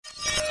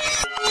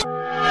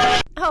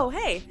Oh,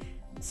 hey.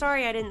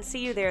 Sorry I didn't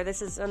see you there.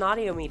 This is an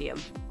audio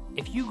medium.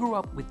 If you grew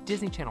up with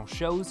Disney Channel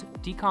shows,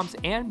 DCOMs,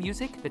 and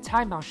music, the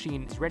Time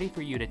Machine is ready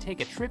for you to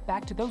take a trip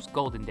back to those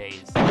golden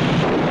days.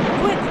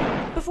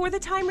 Quick! Before the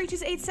time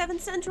reaches 8/7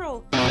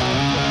 Central!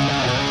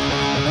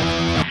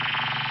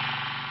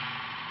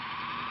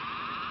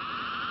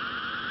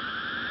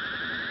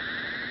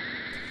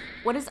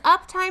 What is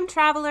up, time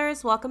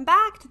travelers? Welcome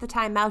back to the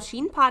Time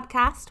Machine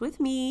podcast with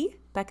me,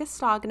 Becca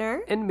Stogner.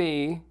 And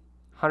me,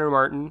 Hunter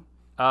Martin.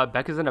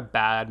 Becca's in a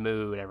bad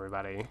mood,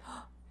 everybody.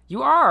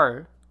 You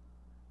are!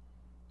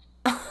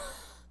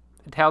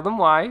 Tell them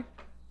why.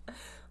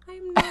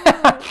 I'm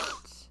not.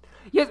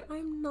 Yes.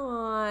 I'm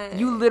not.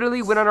 You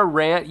literally went on a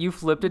rant. You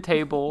flipped a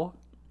table.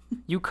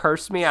 You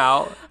cursed me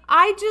out.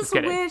 I just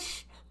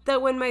wish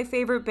that when my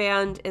favorite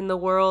band in the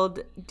world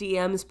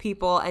DMs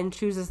people and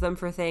chooses them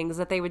for things,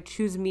 that they would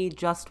choose me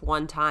just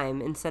one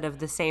time instead of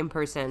the same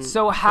person.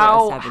 So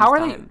how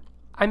are they?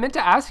 I meant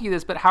to ask you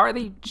this, but how are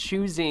they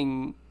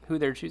choosing who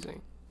they're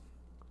choosing?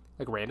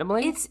 Like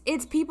randomly?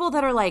 It's people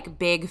that are like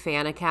big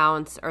fan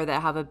accounts or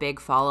that have a big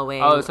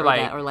following. Oh, so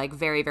that are like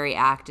very, very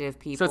active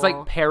people. So it's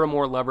like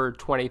Paramore Lover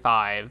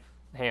 25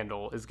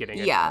 handle is getting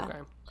it. Yeah. Okay.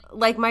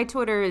 Like my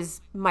Twitter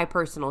is my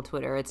personal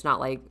Twitter. It's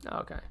not like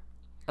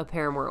a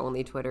Paramore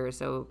only Twitter,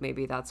 so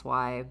maybe that's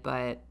why,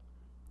 but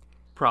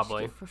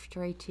probably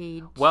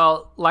frustrated.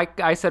 Well, like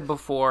I said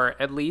before,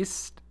 at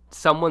least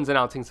someone's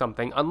announcing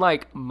something,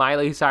 unlike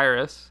Miley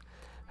Cyrus.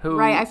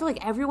 Right, I feel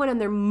like everyone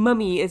and their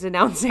mummy is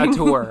announcing a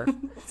tour.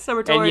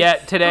 Summer tour. And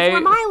yet today,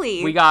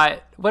 Miley. we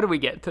got, what did we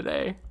get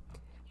today?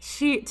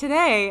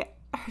 Today,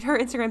 her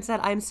Instagram said,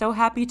 "I'm so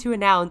happy to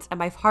announce," and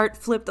my heart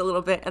flipped a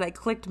little bit, and I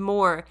clicked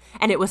more,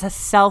 and it was a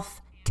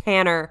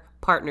self-tanner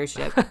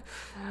partnership.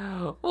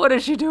 What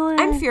is she doing?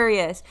 I'm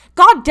furious.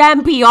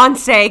 Goddamn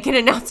Beyonce can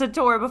announce a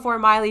tour before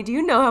Miley. Do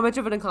you know how much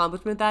of an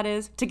accomplishment that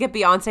is? To get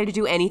Beyonce to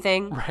do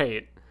anything?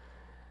 Right.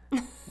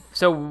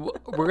 So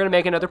we're going to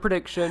make another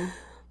prediction.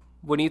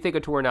 When do you think a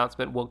tour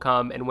announcement will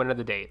come, and when are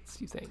the dates,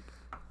 you think?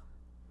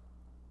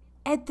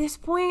 At this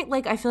point,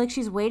 like, I feel like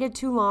she's waited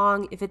too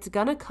long. If it's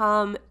gonna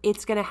come,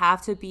 it's gonna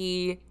have to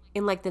be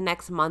in, like, the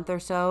next month or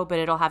so, but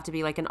it'll have to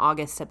be, like, an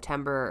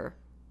August-September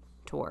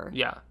tour.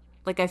 Yeah.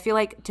 Like, I feel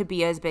like to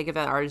be as big of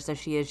an artist as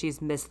she is,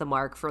 she's missed the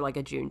mark for, like,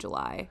 a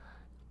June-July.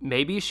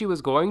 Maybe she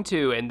was going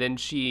to, and then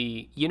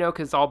she,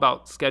 because it's all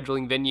about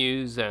scheduling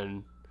venues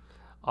and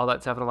all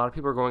that stuff, and a lot of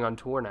people are going on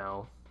tour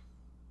now.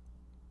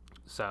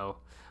 So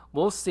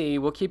we'll see.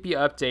 We'll keep you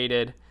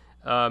updated,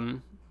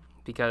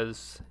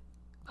 because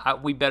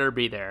we better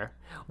be there.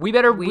 We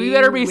better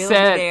be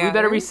sent. We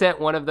better be sent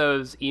one of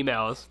those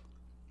emails.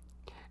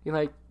 You're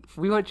like,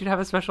 we want you to have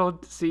a special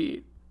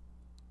seat.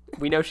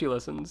 We know she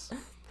listens.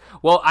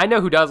 Well, I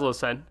know who does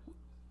listen.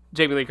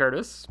 Jamie Lee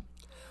Curtis.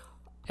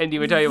 And do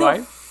you want to tell you why?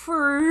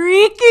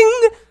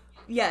 Freaking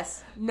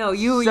yes. No,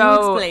 you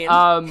explain.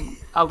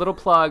 A little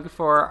plug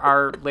for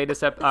our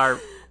latest our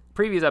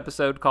previous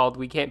episode called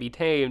 "We Can't Be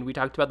Tamed." We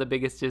talked about the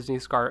biggest Disney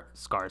star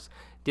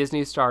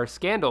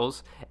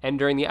scandals, and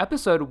during the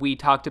episode we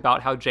talked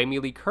about how Jamie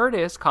Lee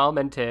Curtis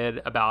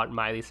commented about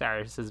Miley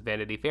Cyrus's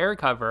Vanity Fair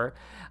cover,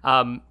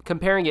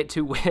 comparing it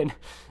to when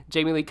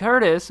Jamie Lee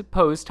Curtis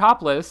posed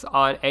topless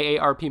on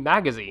AARP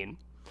magazine.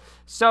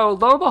 So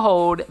lo and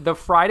behold, the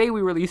Friday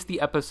we released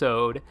the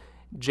episode,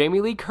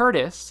 Jamie Lee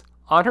Curtis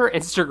on her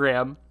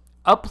Instagram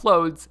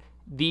uploads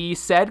the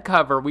said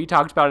cover we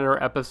talked about in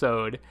our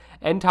episode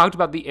and talked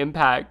about the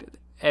impact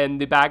and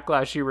the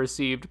backlash she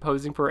received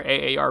posing for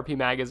AARP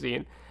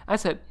magazine. I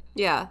said,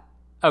 yeah,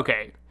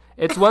 okay,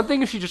 it's one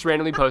thing if she just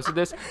randomly posted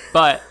this,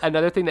 but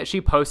another thing that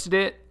she posted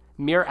it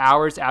mere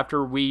hours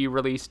after we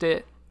released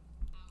it.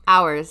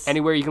 Hours.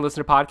 Anywhere you can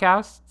listen to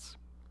podcasts.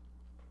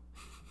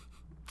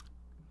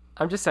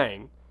 I'm just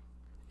saying,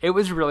 it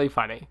was really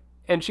funny,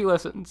 and she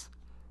listens.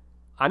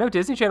 I know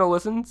Disney Channel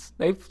listens.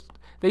 They've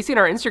seen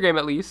our Instagram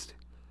at least,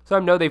 so I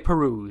know they've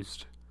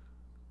perused.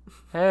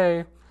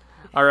 Hey.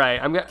 All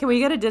right, Can we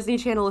get a Disney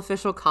Channel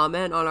official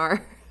comment on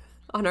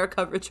our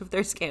coverage of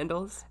their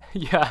scandals?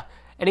 Yeah.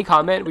 Any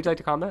comment? Would you like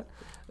to comment?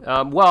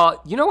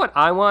 Well, you know what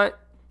I want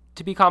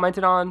to be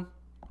commented on?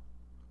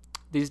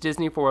 These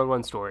Disney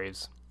 411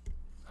 stories.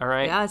 All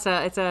right.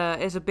 Yeah,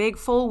 it's a big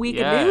full week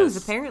of news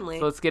apparently.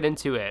 So let's get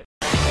into it.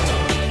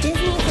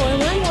 Disney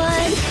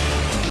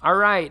 411. All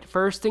right.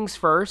 First things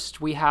first,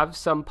 we have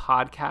some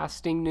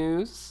podcasting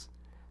news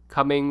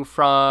coming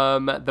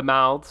from the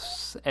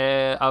mouths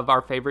of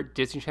our favorite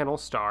Disney Channel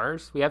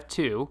stars. We have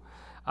two.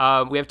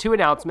 We have two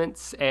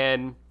announcements,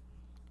 and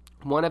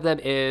one of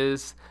them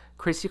is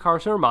Chrissy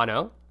Carson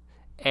Romano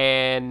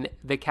and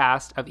the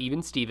cast of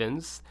Even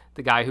Stevens,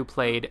 the guy who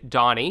played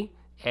Donnie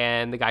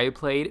and the guy who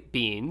played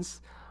Beans,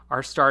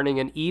 are starting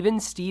an Even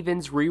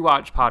Stevens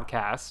rewatch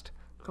podcast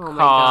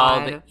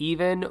called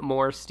Even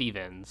More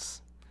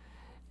Stevens.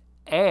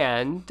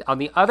 And on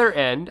the other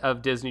end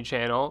of Disney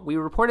Channel, we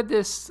reported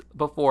this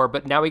before,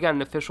 but now we got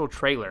an official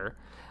trailer.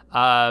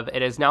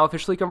 It is now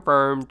officially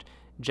confirmed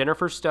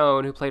Jennifer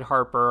Stone, who played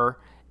Harper,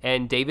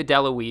 and David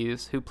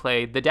DeLuise, who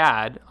played the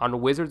dad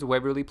on Wizards of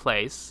Waverly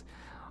Place,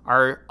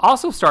 are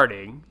also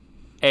starting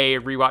a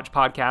rewatch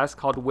podcast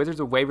called Wizards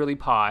of Waverly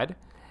Pod.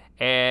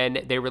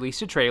 And they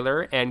released a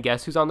trailer, and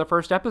guess who's on the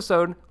first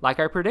episode?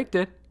 Like I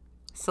predicted.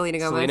 Selena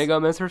Gomez. Selena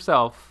Gomez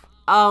herself.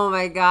 Oh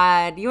my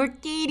God, you're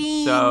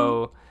kidding.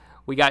 So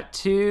we got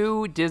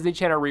 2 Disney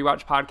Channel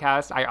rewatch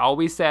podcasts. I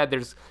always said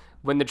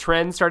when the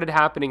trend started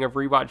happening of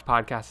rewatch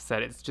podcasts, I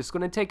said it's just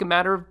going to take a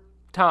matter of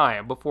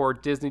time before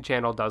Disney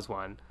Channel does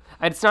one.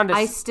 And it's not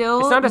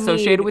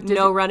associated with Disney.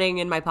 No running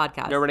in my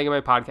podcast. No running in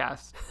my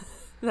podcast.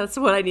 That's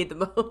what I need the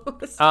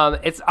most.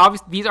 It's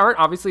obvious these aren't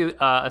obviously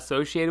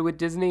associated with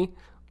Disney,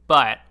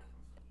 but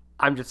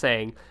I'm just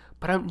saying.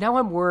 But now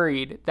I'm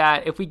worried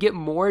that if we get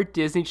more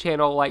Disney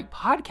Channel like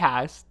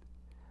podcasts,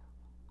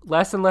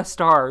 less and less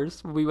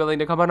stars will be willing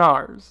to come on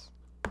ours.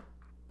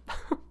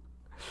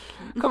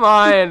 Come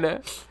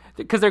on.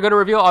 Because they're going to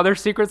reveal all their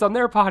secrets on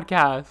their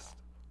podcast.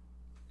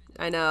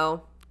 I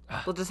know.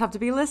 We'll just have to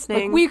be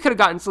listening. Like, we could have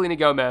gotten Selena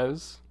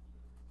Gomez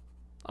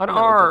on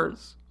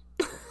ours.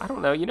 I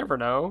don't know. You never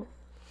know.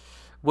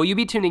 Will you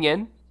be tuning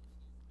in?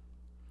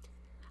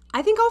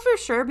 I think I'll for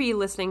sure be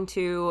listening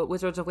to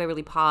Wizards of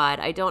Waverly Pod.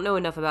 I don't know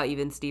enough about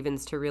Even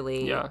Stevens to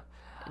really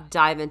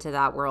dive into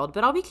that world,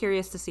 but I'll be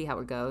curious to see how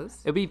it goes.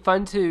 It'd be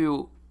fun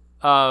to,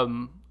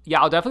 I'll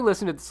definitely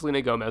listen to the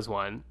Selena Gomez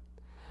one.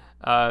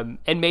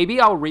 And maybe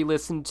I'll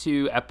re-listen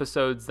to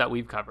episodes that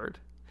we've covered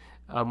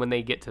when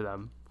they get to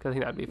them, because I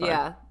think that'd be fun.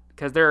 Yeah.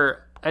 Because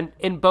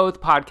in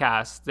both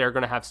podcasts, they're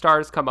going to have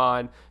stars come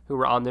on who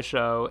were on the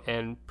show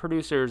and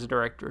producers,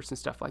 directors, and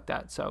stuff like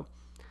that. So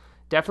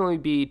definitely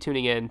be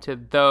tuning in to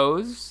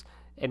those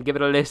and give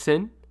it a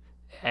listen.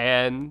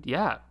 And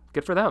yeah,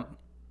 good for them.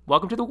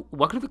 Welcome to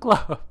the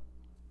club.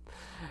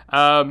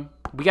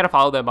 We got to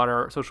follow them on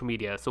our social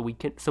media so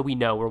we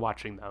know we're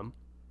watching them.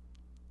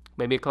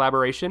 Maybe a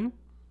collaboration.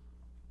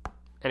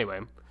 Anyway,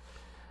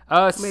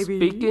 maybe.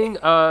 Speaking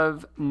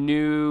of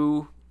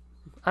new,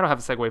 I don't have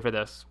a segue for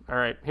this. All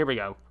right, here we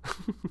go.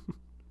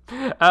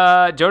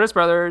 Jonas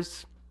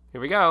Brothers. Here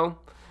we go.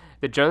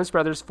 The Jonas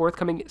Brothers'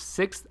 forthcoming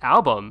 6th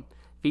album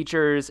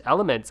features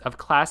elements of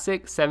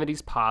classic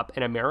 70s pop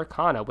and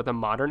Americana with a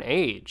modern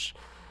age.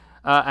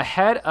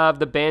 Ahead of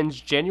the band's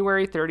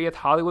January 30th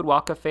Hollywood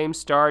Walk of Fame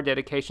star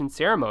dedication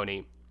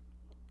ceremony.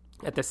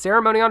 At the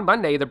ceremony on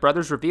Monday, the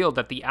brothers revealed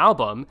that the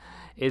album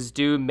is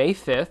due May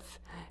 5th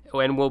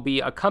and will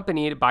be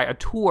accompanied by a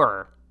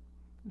tour.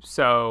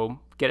 So,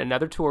 get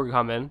another tour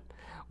coming.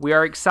 We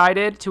are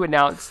excited to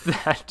announce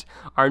that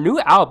our new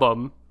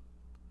album,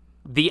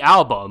 The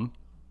Album,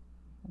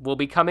 will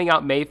be coming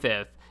out May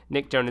 5th,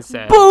 Nick Jonas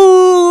said.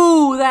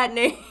 Boo! That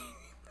name.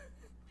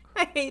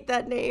 I hate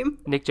that name.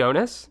 Nick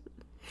Jonas?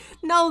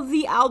 No,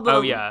 The Album.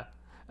 Oh, yeah.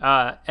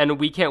 And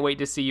we can't wait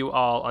to see you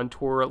all on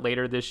tour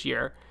later this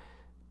year.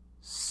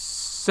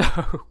 So,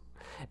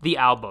 The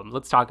Album.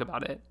 Let's talk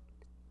about it.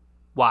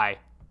 Why?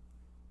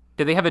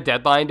 Did they have a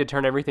deadline to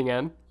turn everything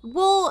in?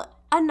 Well,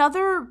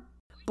 another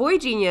boy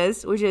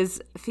genius, which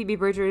is Phoebe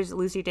Bridgers,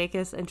 Lucy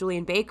Dacus, and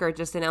Julian Baker,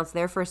 just announced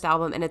their first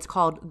album, and it's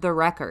called The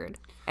Record.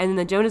 And then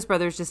the Jonas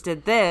Brothers just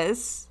did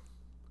this.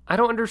 I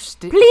don't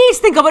understand. Please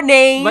think of a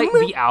name. Like,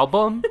 The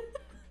Album?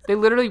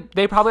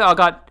 They probably all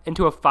got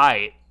into a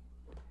fight.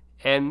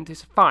 And they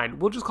said, fine,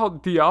 we'll just call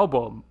it The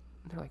Album.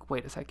 And they're like,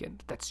 wait a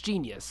second, that's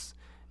genius.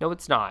 No,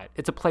 it's not.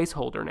 It's a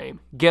placeholder name.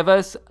 Give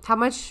us... How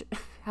much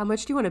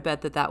do you want to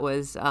bet that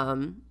was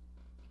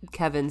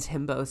Kevin's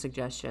himbo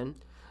suggestion?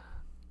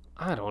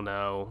 I don't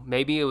know.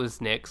 Maybe it was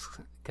Nick's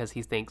because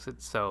he thinks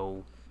it's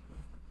so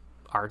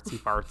artsy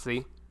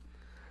fartsy.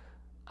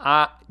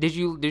 Did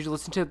you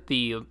listen to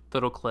the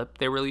little clip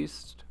they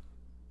released?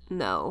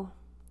 No.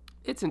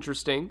 It's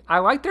interesting. I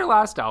like their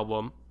last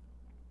album.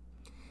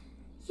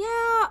 Yeah,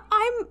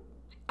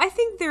 I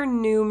think their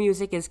new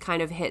music is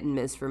kind of hit and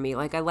miss for me.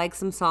 Like, I like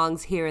some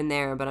songs here and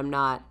there, but I'm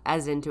not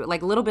as into it.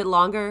 Like, a little bit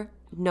longer,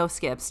 no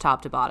skips,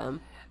 top to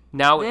bottom.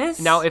 Now,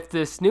 if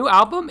this new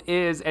album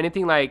is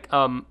anything like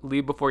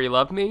Leave Before You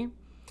Love Me,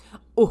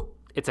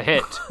 it's a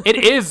hit. It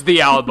is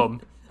the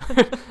album.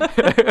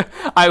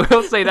 I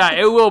will say that.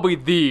 It will be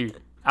the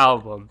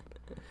album.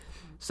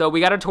 So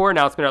we got a tour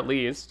announcement at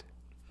least.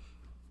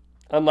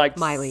 Unlike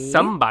Miley.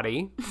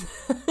 Somebody.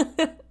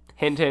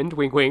 Hint, hint,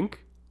 wink,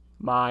 wink.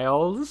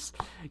 Miles.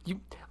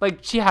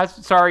 She has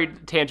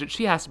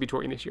to be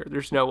touring this year.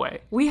 There's no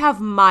way. We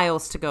have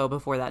miles to go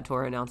before that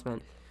tour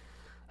announcement.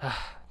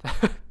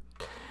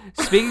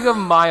 Speaking of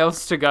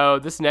miles to go,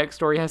 this next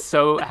story has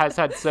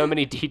had so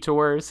many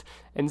detours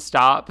and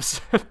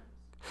stops.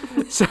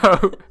 So,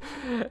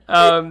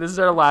 this is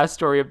our last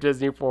story of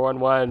Disney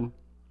 411.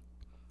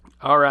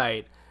 All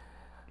right.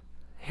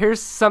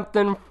 Here's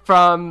something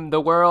from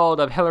the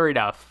world of Hilary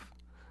Duff.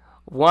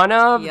 One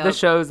of the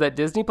shows that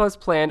Disney Plus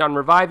planned on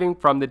reviving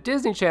from the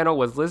Disney Channel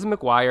was Lizzie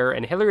McGuire,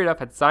 and Hilary Duff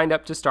had signed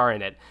up to star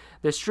in it.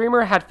 The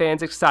streamer had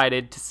fans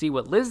excited to see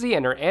what Lizzie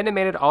and her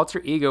animated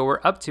alter ego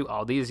were up to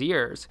all these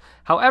years.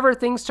 However,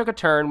 things took a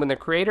turn when the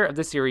creator of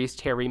the series,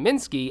 Terry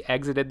Minsky,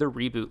 exited the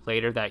reboot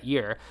later that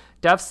year.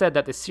 Duff said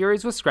that the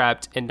series was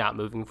scrapped and not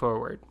moving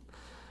forward.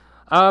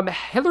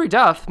 Hilary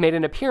Duff made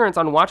an appearance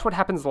on Watch What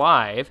Happens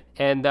Live,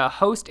 and the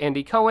host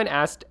Andy Cohen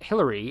asked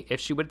Hilary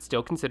if she would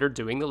still consider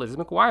doing the Lizzie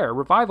McGuire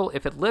revival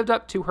if it lived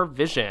up to her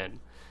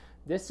vision.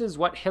 This is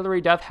what Hilary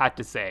Duff had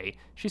to say.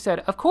 She said,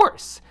 "Of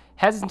course."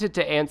 Hesitant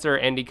to answer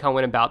Andy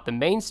Cohen about the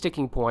main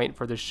sticking point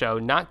for the show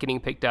not getting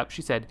picked up,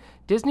 she said,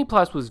 "Disney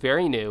Plus was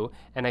very new,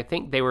 and I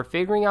think they were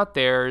figuring out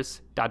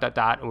theirs, ...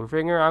 and we're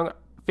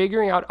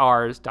figuring out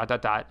ours, ...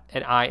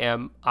 and I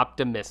am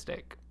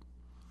optimistic."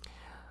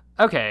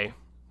 Okay.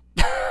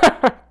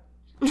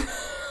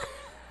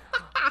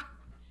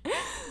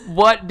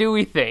 What do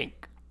we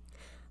think?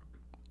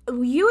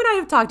 You and I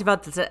have talked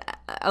about this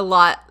a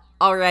lot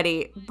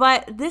already,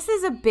 but this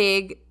is a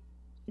big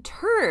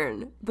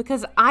turn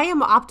because I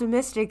am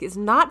optimistic is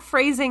not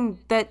phrasing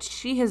that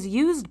she has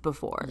used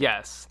before.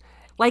 Yes.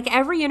 Like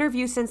every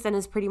interview since then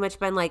has pretty much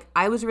been like,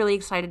 I was really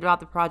excited about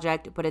the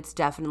project, but it's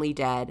definitely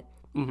dead.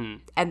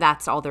 Mm-hmm. And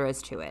that's all there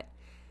is to it.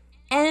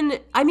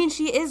 And I mean,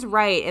 she is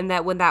right in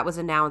that when that was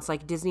announced,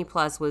 like Disney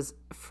Plus was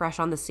fresh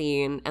on the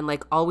scene and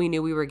like all we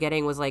knew we were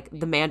getting was like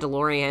The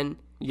Mandalorian.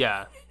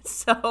 Yeah.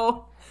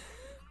 So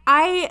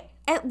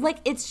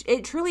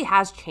it truly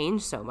has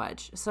changed so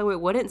much. So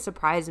it wouldn't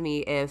surprise me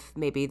if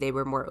maybe they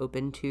were more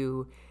open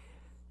to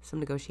some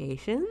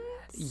negotiations.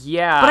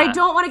 Yeah. But I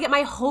don't want to get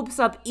my hopes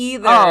up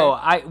either.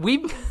 Oh,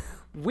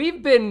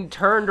 we've been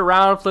turned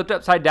around, flipped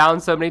upside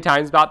down so many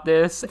times about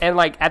this. And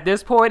like at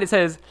this point it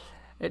says,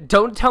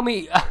 don't tell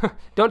me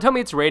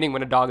it's raining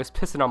when a dog is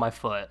pissing on my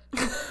foot.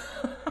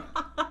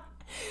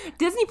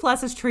 Disney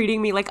Plus is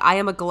treating me like I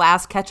am a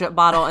glass ketchup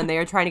bottle and they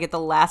are trying to get the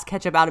last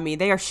ketchup out of me.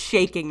 They are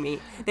shaking me.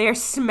 They are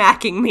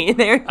smacking me.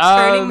 They are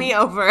turning me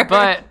over.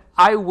 But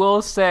I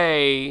will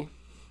say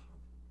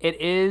it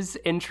is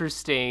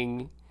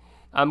interesting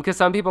because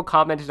some people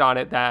commented on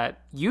it that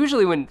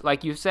usually when,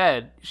 like you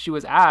said, she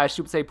was asked,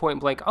 she would say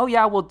point blank, "Oh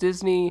yeah, well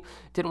Disney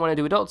didn't want to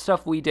do adult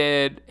stuff, we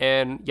did,"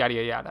 and yada,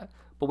 yada, yada.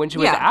 But when she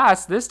was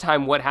asked this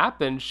time what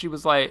happened, she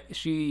was like,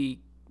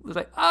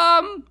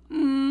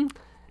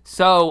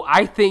 So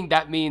I think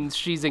that means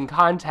she's in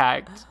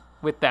contact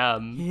with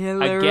them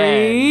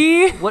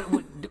Hilary. again. What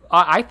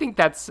I think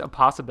that's a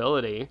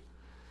possibility.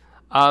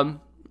 I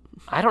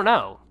don't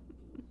know.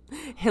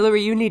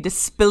 Hilary, you need to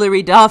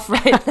spillery Duff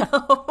right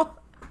now.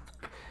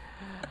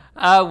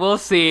 We'll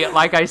see.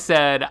 Like I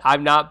said,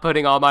 I'm not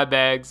putting all my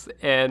bags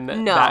in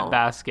that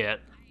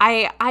basket.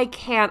 I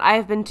can't. I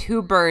have been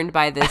too burned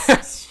by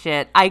this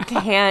shit. I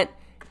can't.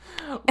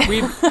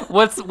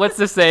 What's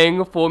the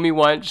saying? Fool me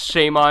once,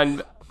 shame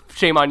on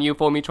you.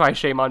 Fool me twice,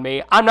 shame on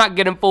me. I'm not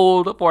getting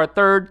fooled for a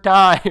third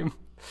time.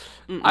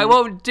 Mm-mm. I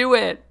won't do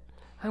it.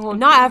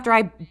 Not after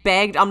I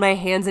begged on my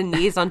hands and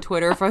knees on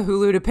Twitter for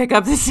Hulu to pick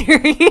up the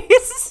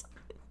series.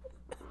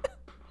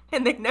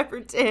 And they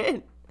never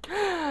did.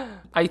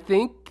 I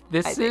think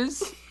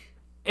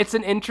it's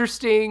an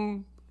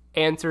interesting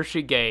answer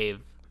she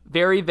gave.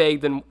 Very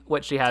vague than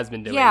what she has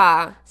been doing.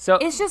 Yeah. So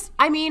it's just,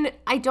 I mean,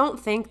 I don't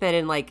think that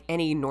in like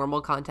any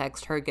normal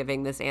context, her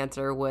giving this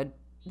answer would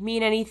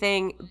mean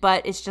anything,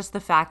 but it's just the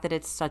fact that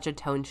it's such a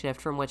tone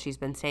shift from what she's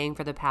been saying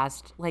for the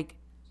past like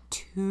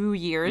 2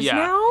 years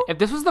now. If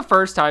this was the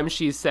first time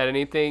she's said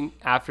anything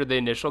after the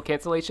initial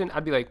cancellation,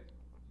 I'd be like,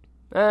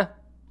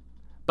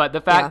 But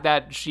the fact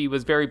that she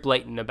was very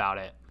blatant about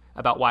it,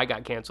 about why it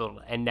got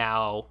canceled, and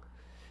now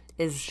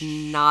is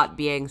not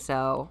being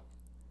so,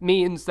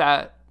 means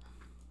that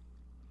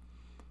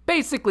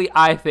basically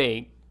I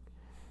think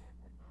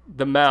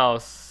the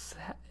mouse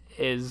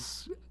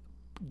is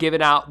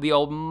giving out the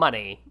old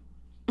money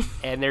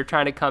and they're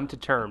trying to come to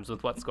terms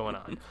with what's going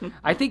on.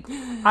 I think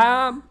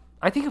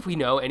if we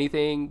know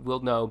anything,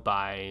 we'll know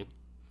by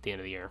the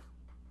end of the year.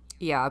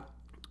 Yeah.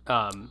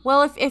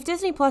 Well, if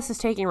Disney Plus is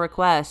taking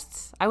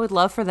requests, I would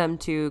love for them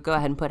to go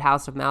ahead and put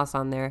House of Mouse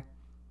on there.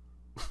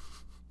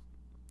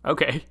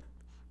 Okay.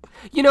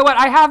 You know what?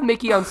 I have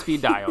Mickey on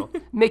speed dial.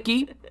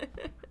 Mickey?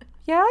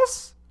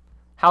 Yes?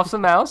 House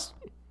of Mouse?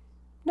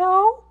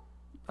 No?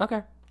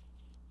 Okay.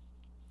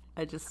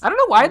 I don't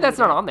know why that's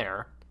not on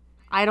there.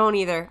 I don't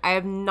either. I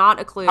have not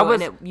a clue,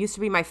 and it used to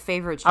be my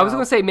favorite show. I was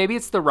going to say maybe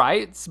it's the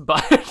rights,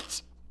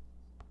 but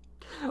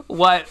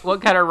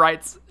what kind of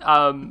rights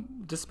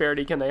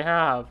disparity can they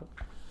have?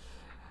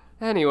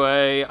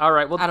 Anyway, all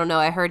right. Well, I don't know.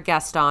 I heard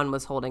Gaston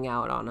was holding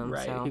out on him.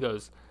 Right. So. He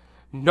goes,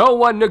 no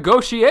one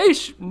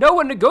negotiates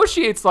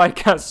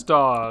like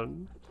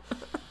Gaston.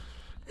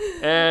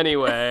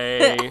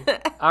 Anyway,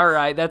 all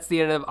right. That's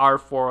the end of our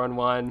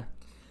 4-on-1.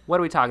 What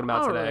are we talking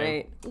about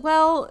today? Right.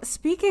 Well,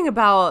 speaking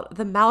about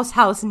the Mouse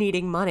House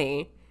needing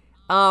money,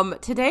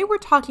 today we're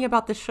talking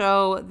about the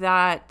show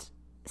that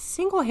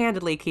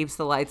single-handedly keeps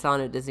the lights on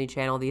at Disney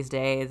Channel these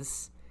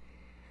days.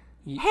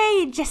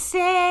 Hey,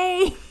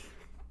 Jessie!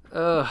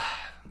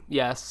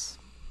 Yes.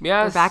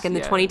 We're back in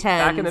the 2010s.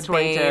 Back in the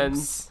 2010s.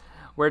 Babes.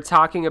 We're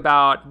talking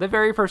about the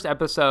very first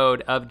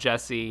episode of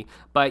Jessie,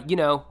 but,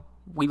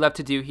 we love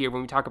to do here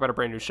when we talk about a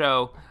brand new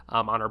show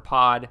on our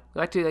pod. We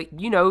like to,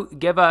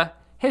 give a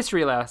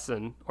history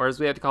lesson, or as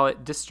we have to call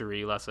it,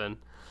 distory lesson.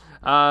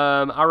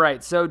 All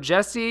right, so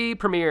Jessie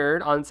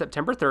premiered on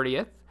September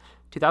 30th,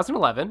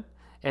 2011.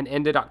 and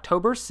ended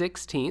October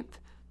 16th,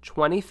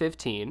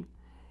 2015.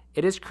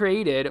 It is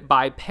created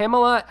by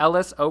Pamela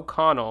Ellis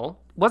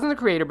O'Connell. Wasn't the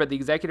creator, but the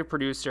executive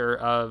producer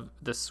of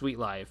the Sweet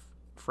Life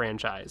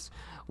franchise,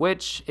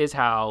 which is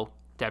how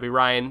Debbie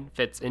Ryan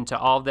fits into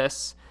all of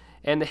this.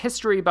 And the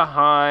history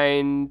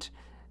behind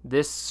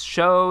this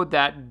show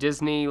that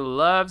Disney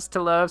loves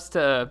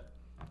to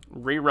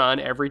rerun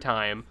every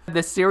time.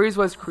 The series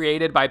was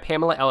created by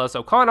Pamela Ellis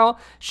O'Connell.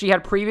 She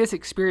had previous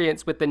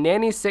experience with the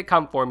Nanny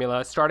sitcom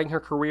formula, starting her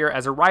career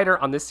as a writer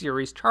on the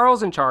series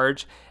Charles in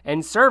Charge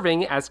and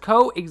serving as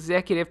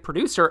co-executive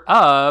producer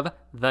of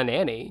The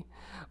Nanny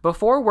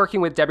before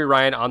working with Debbie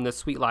Ryan on The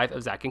Sweet Life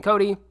of Zack and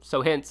Cody.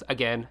 So hence,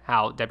 again,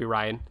 how Debbie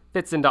Ryan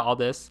fits into all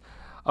this.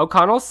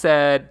 O'Connell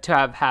said to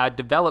have had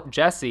developed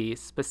Jessie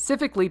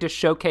specifically to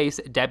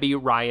showcase Debbie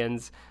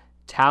Ryan's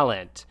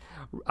talent.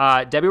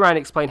 Debbie Ryan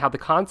explained how the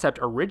concept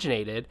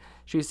originated.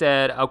 She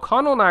said,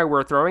 O'Connell and I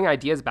were throwing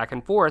ideas back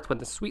and forth when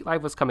The Sweet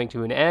Life was coming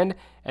to an end,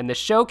 and the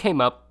show came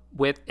up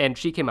with, and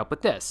she came up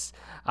with this.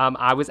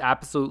 I was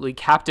absolutely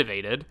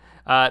captivated.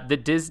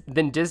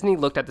 Then Disney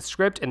looked at the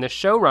script and the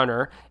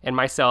showrunner and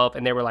myself,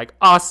 and they were like,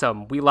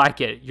 awesome, we like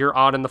it. You're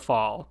on in the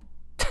fall.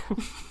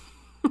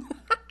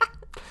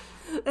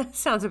 That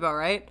sounds about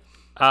right.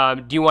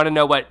 Do you want to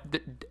know what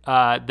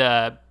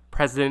the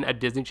president of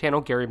Disney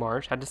Channel, Gary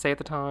Marsh, had to say at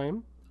the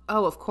time?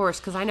 Oh, of course,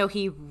 because I know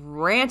he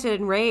ranted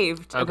and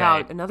raved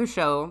about another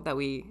show that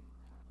we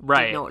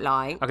don't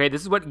like. Okay,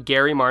 this is what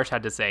Gary Marsh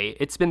had to say.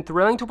 It's been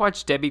thrilling to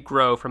watch Debbie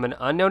grow from an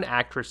unknown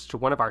actress to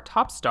one of our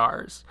top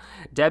stars.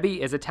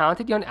 Debbie is a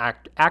talented young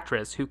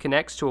actress who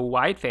connects to a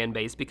wide fan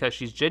base because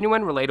she's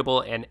genuine,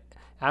 relatable, and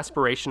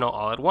aspirational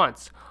all at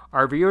once.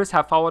 Our viewers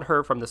have followed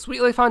her from The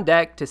Sweet Life on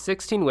Deck to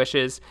 16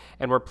 Wishes,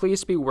 and we're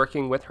pleased to be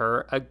working with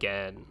her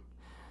again.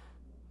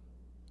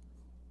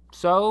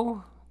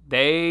 So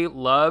they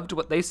loved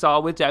what they saw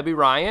with Debbie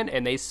Ryan,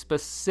 and they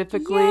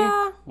specifically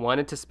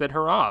wanted to spin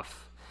her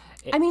off.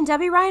 I mean,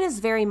 Debbie Ryan is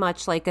very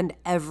much like an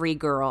every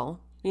girl,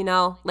 you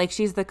know? Like,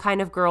 she's the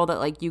kind of girl that,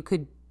 like, you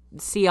could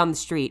see on the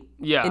street.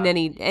 Yeah. In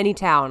any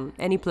town,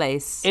 any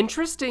place.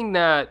 Interesting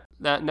that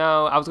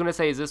no, I was going to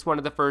say, is this one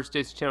of the first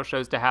Disney Channel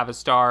shows to have a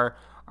star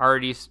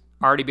already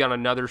be on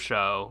another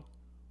show,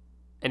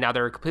 and now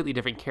they're a completely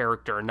different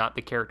character, not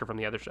the character from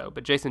the other show.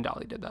 But Jason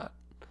Dolley did that.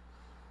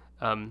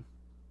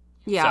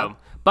 Yeah. So,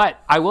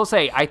 but I will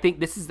say, I think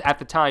this is, at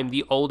the time,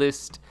 the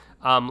oldest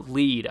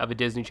lead of a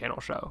Disney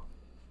Channel show.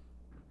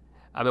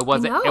 It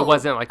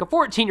wasn't like a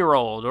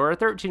 14-year-old or a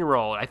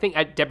 13-year-old. I think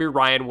Debbie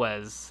Ryan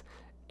was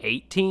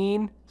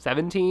 18,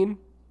 17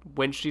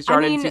 when she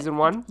started in season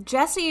 1.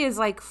 Jessie is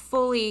like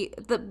fully,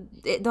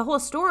 the whole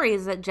story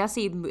is that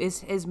Jessie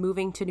is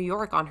moving to New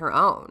York on her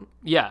own.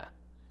 Yeah.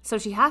 So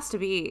she has to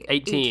be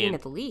 18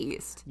 at the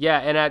least. Yeah,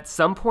 and at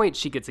some point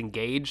she gets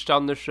engaged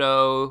on the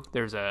show.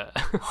 There's a...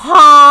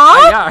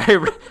 Huh?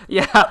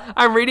 Yeah,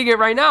 I'm reading it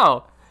right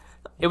now.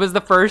 It was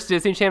the first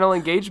Disney Channel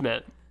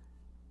engagement.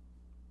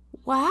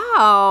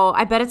 Wow.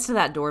 I bet it's to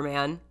that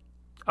doorman.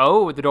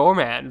 Oh, the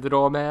doorman.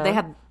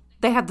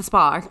 They have the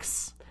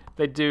sparks.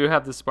 They do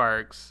have the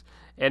sparks.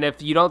 And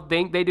if you don't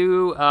think they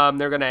do,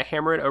 they're going to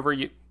hammer it over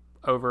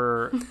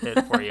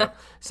it for you.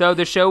 So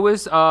the show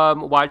was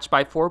watched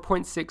by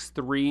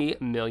 4.63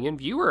 million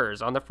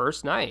viewers on the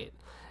first night.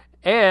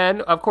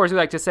 And, of course, we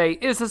like to say,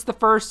 is this the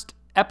first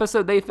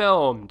episode they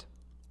filmed?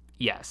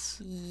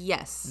 Yes.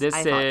 Yes.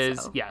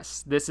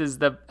 This is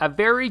a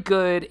very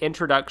good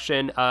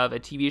introduction of a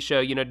TV show.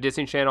 You know,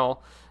 Disney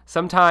Channel,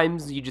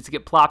 sometimes you just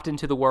get plopped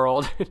into the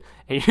world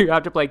and you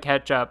have to play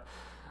catch up.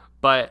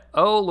 But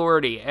oh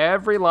lordy,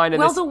 every line in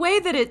this. Well, the way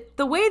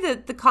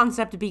that the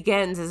concept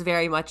begins is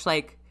very much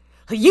like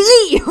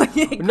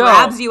it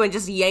grabs you and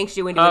just yanks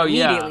you into it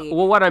immediately. Yeah.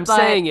 Well, what I'm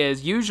saying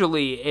is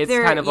usually it's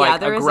kind of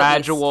like a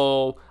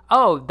gradual.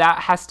 Oh, that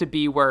has to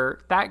be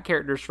where that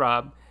character's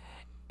from.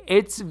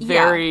 It's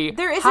very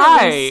there is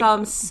at least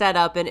some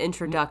setup and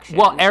introduction.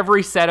 Well,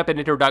 every setup and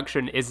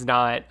introduction is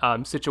not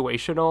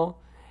situational;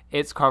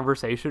 it's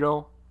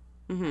conversational.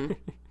 Mm-hmm.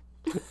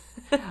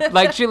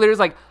 Like she literally is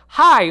like,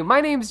 "Hi,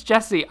 my name's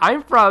Jessie.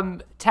 I'm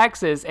from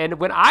Texas, and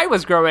when I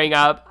was growing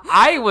up,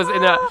 I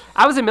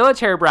was a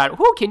military brat.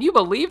 Who can you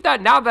believe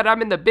that? Now that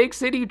I'm in the big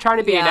city trying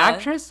to be an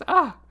actress,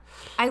 so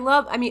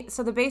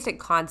the basic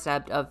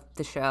concept of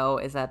the show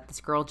is that this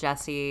girl,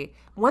 Jessie,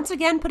 once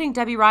again putting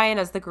Debbie Ryan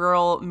as the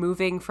girl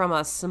moving from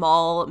a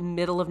small,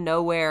 middle of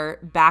nowhere,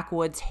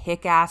 backwoods,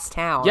 hick-ass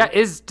town. Yeah,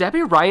 is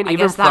Debbie Ryan I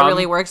guess that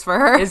really works for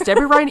her. Is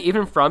Debbie Ryan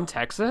even from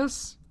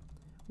Texas?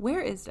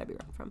 Where is Debbie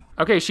Ryan from?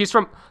 Okay, she's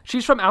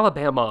from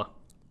Alabama.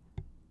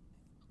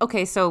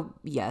 Okay, so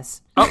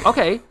yes. Oh,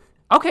 okay.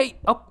 Okay.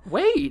 Oh,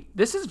 wait.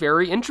 This is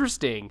very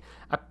interesting.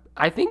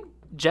 I think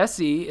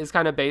Jessie is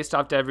kind of based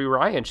off Debbie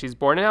Ryan. She's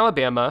born in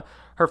Alabama.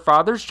 Her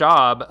father's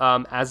job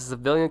as a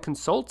civilian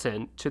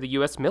consultant to the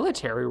U.S.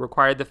 military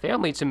required the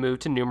family to move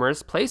to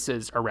numerous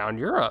places around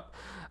Europe.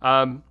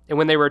 And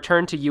when they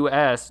returned to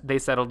U.S., they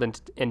settled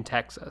in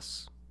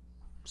Texas.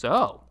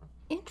 So,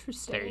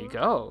 interesting. There you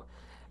go.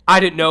 I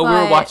didn't know we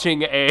were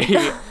watching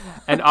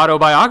an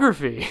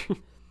autobiography.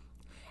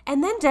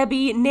 And then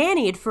Debbie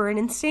nannied for an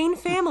insane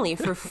family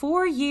for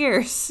 4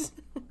 years.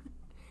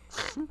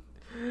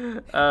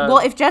 Well,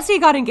 if Jessie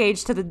got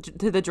engaged to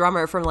the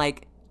drummer from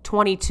like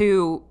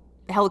 22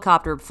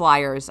 helicopter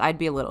flyers, I'd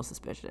be a little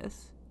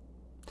suspicious.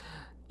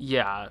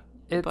 Yeah,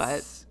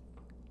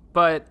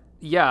 but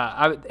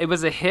yeah, it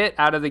was a hit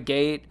out of the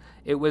gate.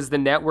 It was the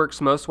network's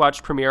most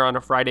watched premiere on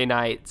a Friday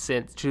night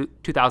since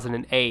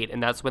 2008,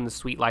 and that's when The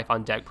Sweet Life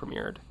on Deck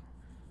premiered.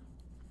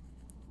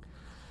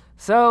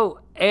 So,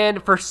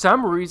 and for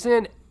some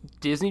reason,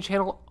 Disney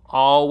Channel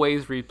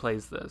always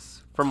replays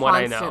this, from what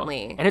I know.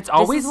 Constantly. And it's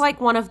always... This is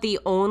like one of the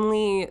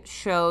only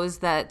shows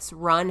that's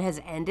run has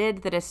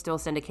ended that is still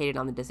syndicated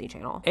on the Disney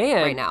Channel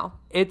right now.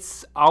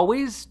 It's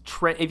always...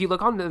 if you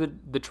look on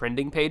the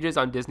trending pages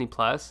on Disney+,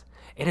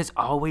 it is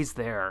always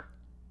there.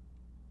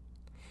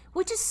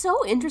 Which is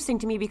so interesting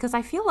to me because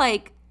I feel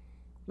like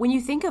when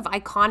you think of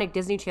iconic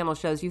Disney Channel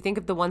shows, you think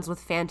of the ones with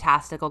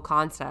fantastical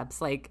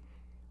concepts like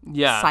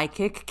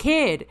Psychic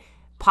Kid,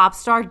 Pop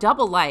Star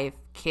Double Life,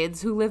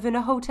 Kids Who Live in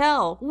a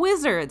Hotel,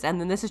 Wizards,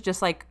 and then this is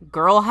just like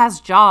Girl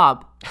Has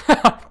Job.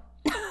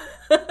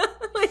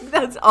 Like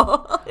that's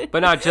all.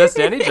 But not just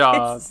any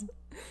job.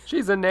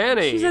 She's a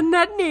nanny. She's a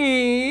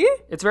nanny.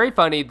 It's very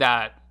funny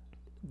that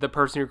the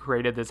person who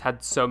created this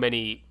had so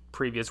many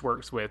previous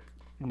works with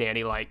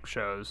nanny-like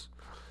shows.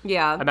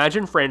 Yeah.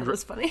 Imagine Fringe. That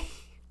was funny.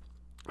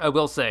 I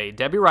will say,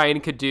 Debbie Ryan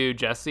could do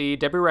Jessie.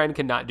 Debbie Ryan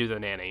could not do the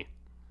nanny.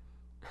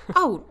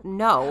 Oh,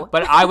 no.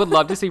 But I would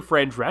love to see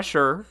Fran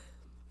Drescher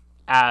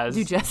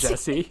as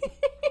Jessie.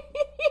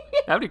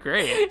 That'd be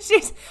great.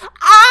 She's, an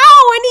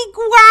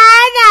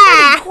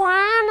iguana.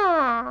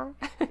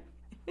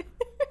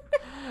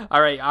 All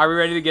right, are we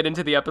ready to get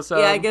into the episode?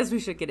 Yeah, I guess we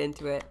should get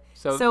into it.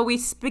 So we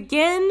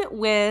begin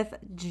with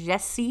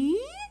Jessie,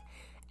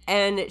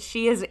 and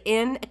she is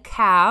in a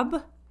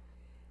cab.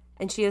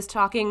 And she's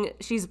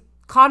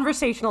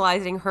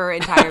conversationalizing her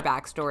entire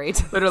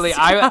backstory. Literally,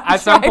 at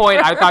some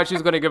point, I thought she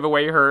was going to give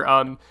away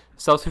her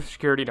social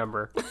security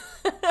number.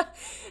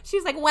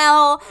 She's like,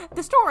 well,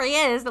 the story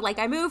is that, like,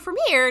 I moved from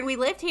here and we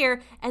lived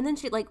here. And then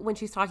she, like, when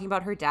she's talking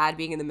about her dad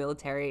being in the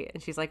military,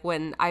 and she's like,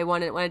 when I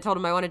told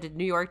him I wanted to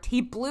New York,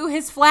 he blew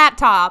his flat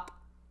top.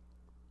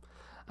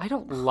 I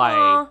don't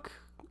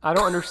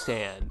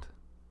understand.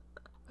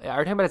 Are you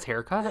talking about his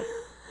haircut?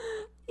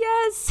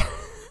 Yes.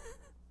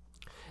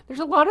 There's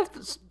a lot of...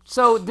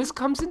 So this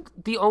comes in...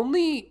 The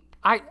only...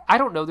 I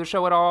don't know the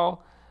show at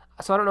all,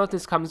 so I don't know if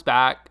this comes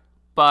back,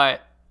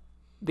 but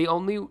the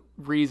only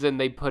reason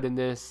they put in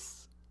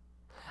this...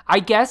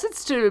 I guess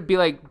it's to be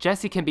like,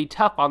 Jessie can be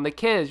tough on the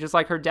kids, just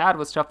like her dad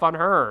was tough on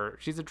her.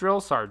 She's a drill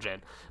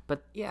sergeant.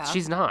 But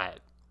she's not.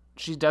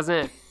 She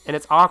doesn't... And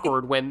it's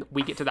awkward when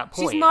we get to that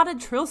point. She's not a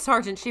drill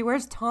sergeant. She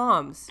wears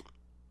Toms.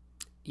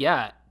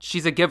 Yeah,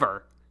 she's a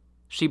giver.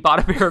 She bought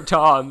a pair of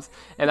Toms,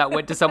 and that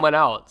went to someone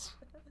else.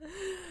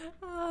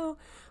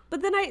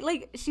 But then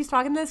she's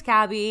talking to this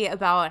cabbie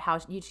about how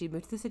she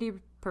moved to the city to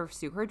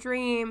pursue her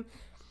dream.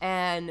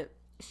 And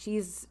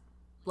she's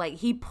like,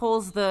 he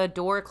pulls the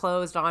door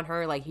closed on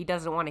her. Like, he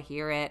doesn't want to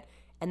hear it.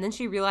 And then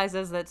she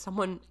realizes that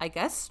someone, I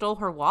guess, stole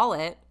her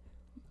wallet.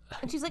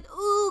 And she's like,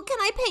 ooh, can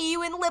I pay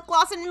you in lip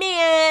gloss and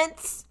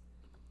mints?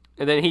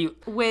 And then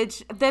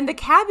then the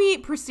cabbie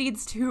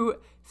proceeds to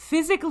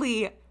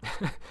physically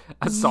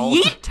assault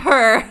yeet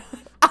her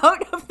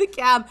out of the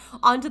cab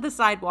onto the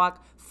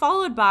sidewalk,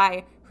 followed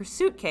by her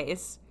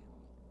suitcase,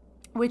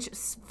 which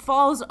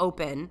falls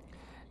open.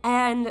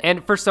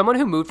 And for someone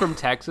who moved from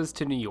Texas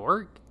to New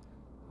York,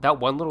 that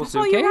one little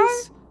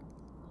suitcase?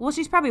 Well,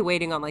 she's probably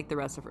waiting on, like, the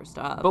rest of her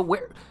stuff.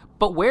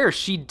 But where?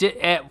 She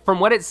did... from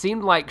what it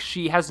seemed like,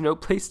 she has no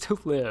place to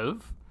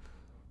live.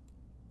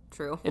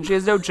 True. And she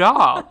has no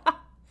job.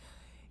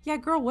 Yeah,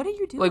 girl, what are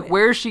you doing? Like,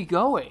 where is she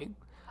going?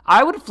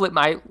 I would flip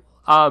my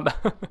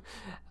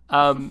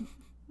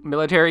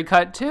military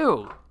cut,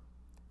 too.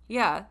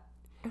 Yeah.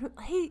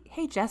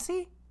 Hey,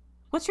 Jessie,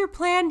 what's your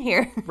plan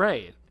here?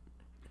 Right.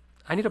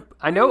 I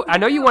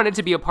know you want it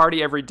to be a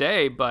party every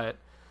day, but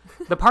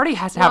the party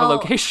has to have a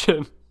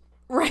location.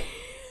 Right.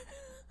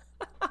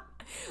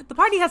 The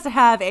party has to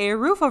have a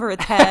roof over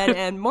its head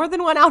and more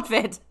than one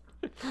outfit.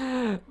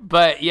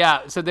 But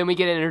yeah, so then we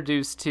get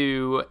introduced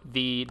to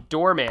the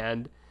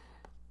doorman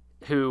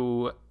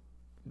who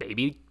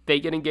maybe they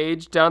get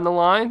engaged down the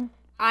line.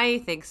 I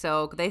think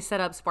so. They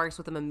set up sparks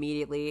with him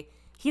immediately.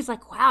 He's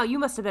like, wow, you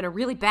must have been a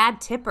really bad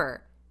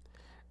tipper.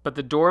 But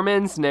the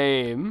doorman's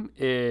name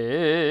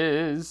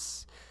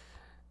is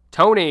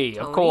Tony,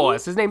 of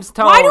course. His name's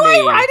Tony.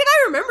 Why did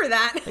I remember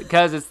that?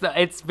 Because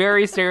it's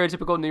very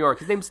stereotypical New York.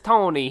 His name's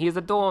Tony. He's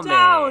a doorman.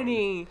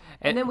 Tony.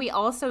 And then we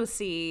also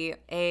see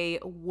a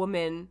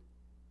woman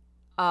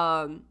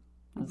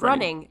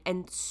running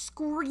and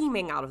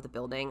screaming out of the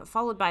building,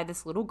 followed by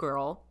this little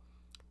girl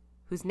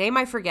whose name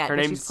I forget,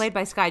 but she's played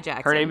by Sky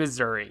Jackson. Her name is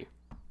Zuri.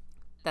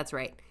 That's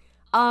right.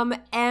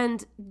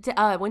 And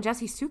when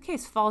Jessie's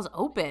suitcase falls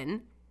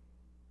open,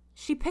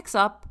 she picks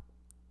up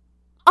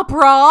a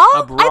bra?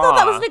 I thought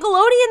that was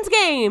Nickelodeon's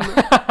game.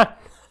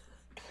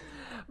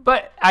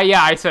 But,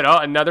 I said,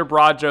 another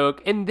bra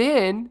joke. And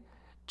then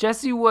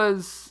Jessie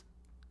was,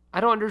 I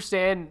don't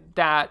understand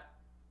that.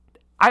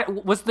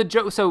 Was the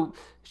joke, so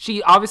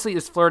she obviously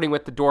is flirting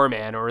with the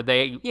doorman, or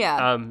they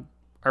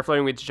are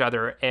flirting with each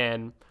other,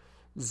 and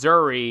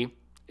Zuri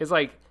is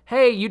like,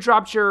 hey, you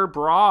dropped your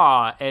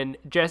bra, and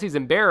Jessie's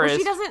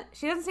embarrassed. Well,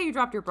 she doesn't say you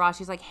dropped your bra.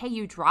 She's like, hey,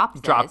 you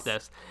dropped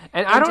this.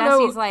 And I don't know.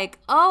 Jessie's like,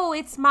 oh,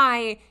 it's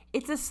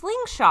a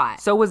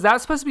slingshot. So was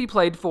that supposed to be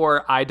played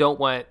for, I don't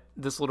want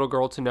this little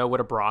girl to know what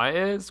a bra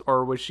is,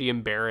 or was she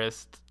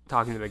embarrassed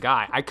talking to the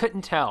guy? I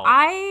couldn't tell.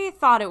 I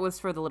thought it was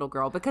for the little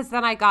girl, because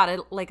then I got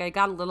a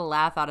little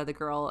laugh out of the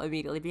girl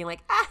immediately being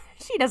like,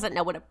 she doesn't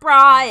know what a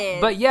bra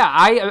is. But yeah,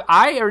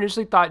 I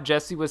initially thought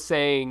Jessie was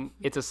saying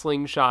it's a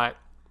slingshot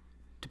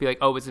to be like,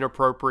 oh, it's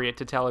inappropriate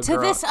to tell a girl.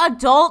 To this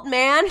adult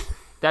man.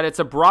 That it's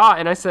a bra.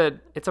 And I said,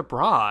 it's a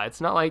bra. It's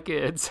not like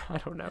it's, I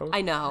don't know.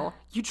 I know.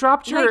 You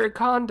dropped your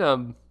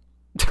condom.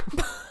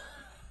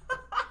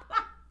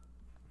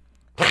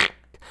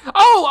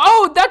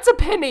 Oh, that's a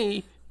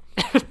penny.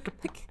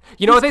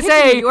 You know what they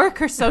say? New York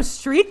are so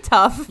street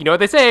tough. You know what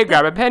they say?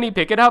 Grab a penny,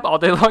 pick it up all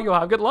day long. You'll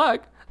have good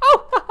luck.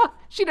 Oh,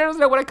 she doesn't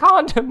know what a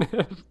condom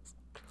is.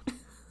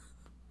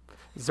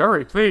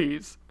 Zuri,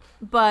 please.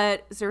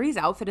 But Zuri's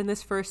outfit in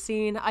this first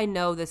scene, I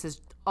know this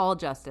is all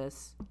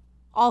Justice.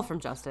 All from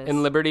Justice.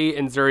 And Liberty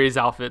and Zuri's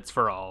outfits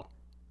for all.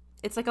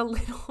 It's like a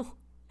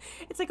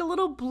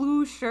little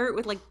blue shirt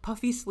with like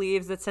puffy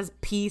sleeves that says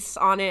peace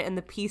on it, and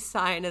the peace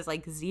sign is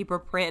like zebra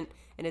print,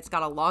 and it's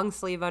got a long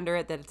sleeve under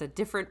it that it's a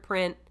different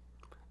print.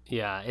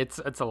 Yeah, it's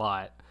a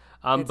lot.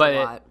 It's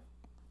a lot.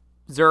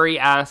 Zuri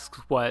asks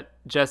what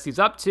Jessie's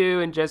up to,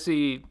 and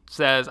Jessie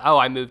says, oh,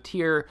 I moved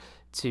here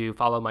to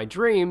follow my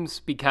dreams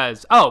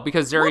because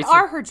Zuri... What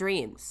are her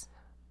dreams?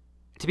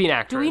 To be an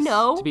actress. Do we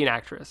know? To be an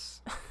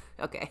actress.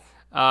 Okay.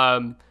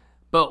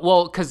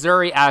 Because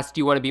Zuri asked,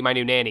 do you want to be my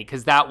new nanny?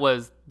 Because that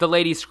was, the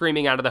lady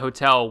screaming out of the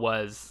hotel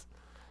was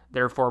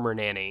their former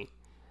nanny.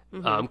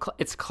 Mm-hmm.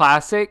 It's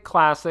classic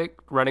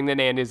running the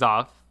nannies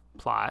off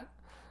plot.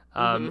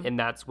 And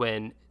that's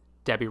when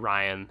Debbie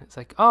Ryan is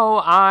like,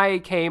 oh,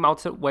 I came all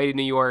the way to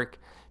New York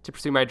to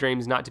pursue my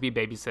dreams, not to be a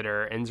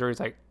babysitter. And Zuri's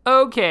like,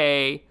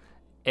 okay.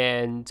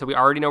 And so we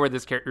already know where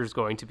this character is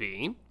going to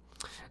be.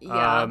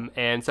 Yeah.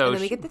 And then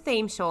we get the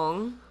theme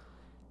song.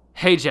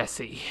 Hey,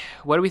 Jessie,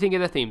 what do we think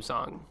of the theme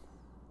song?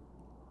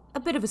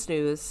 A bit of a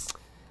snooze.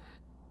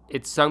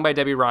 It's sung by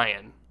Debbie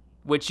Ryan,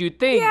 which you'd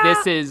think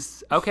this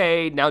is,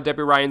 okay, now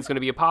Debbie Ryan's going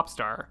to be a pop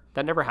star.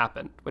 That never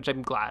happened, which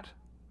I'm glad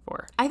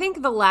for. I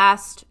think the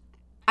last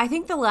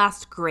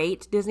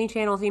great Disney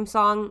Channel theme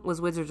song was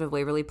Wizards of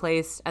Waverly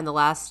Place, and the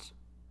last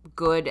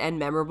good and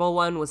memorable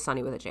one was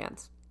Sunny with a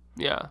Chance.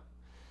 Yeah.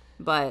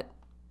 But,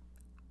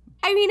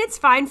 I mean, it's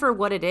fine for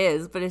what it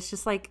is, but it's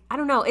just like, I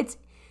don't know,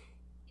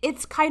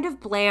 it's kind of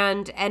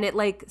bland, and it,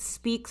 like,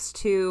 speaks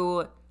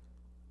to,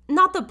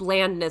 not the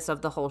blandness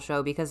of the whole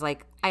show, because,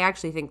 like, I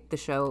actually think the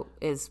show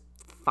is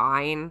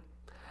fine.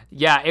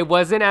 Yeah, it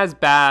wasn't as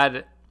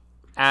bad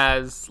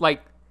as,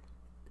 like,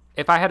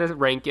 if I had to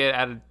rank it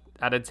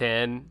out of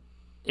 10,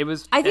 it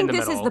was I think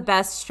this is the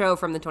best show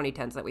from the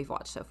 2010s that we've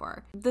watched so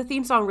far. The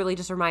theme song really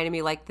just reminded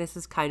me, like, this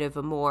is kind of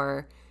a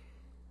more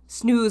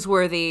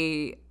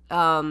snooze-worthy,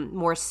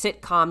 more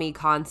sitcom-y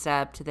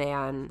concept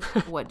than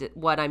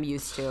what I'm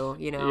used to,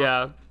 you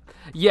know?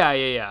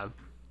 Yeah.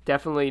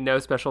 Definitely no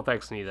special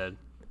effects needed.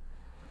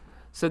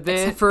 So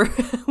then, except for,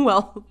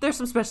 well, there's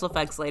some special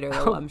effects later,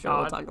 though, I'm sure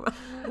we'll talk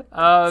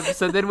about.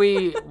 So then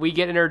we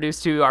get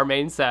introduced to our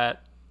main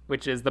set,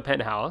 which is the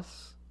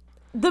penthouse.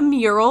 The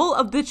mural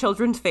of the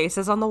children's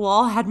faces on the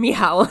wall had me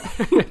howling.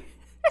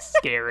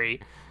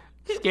 Scary.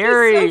 It's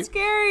so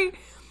scary.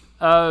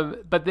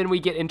 But then we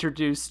get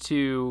introduced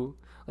to,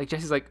 like,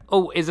 Jessie's like,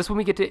 oh, is this when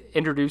we get to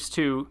introduce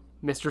to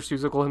Mr.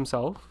 Seussical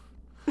himself?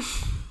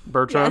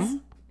 Bertram? Yes.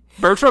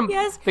 Bertram,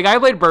 yes. The guy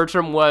who played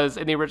Bertram was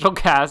in the original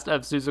cast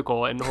of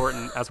Seussical and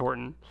Horton as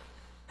Horton.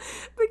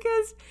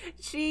 Because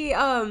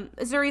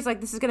Zuri's like,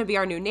 this is going to be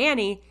our new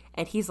nanny.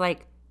 And he's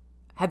like,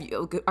 are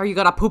you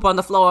going to poop on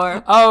the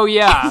floor? Oh,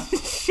 yeah.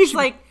 She's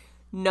like,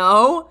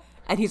 no.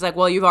 And he's like,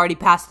 well, you've already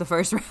passed the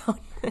first round.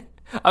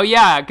 Oh,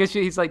 yeah, because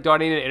he's like, do I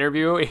need an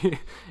interview?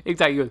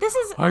 Exactly. He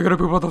goes, I gotta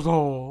poop on the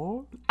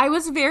floor. I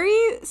was very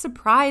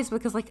surprised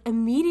because, like,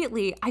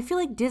 immediately, I feel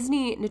like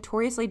Disney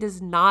notoriously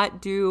does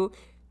not do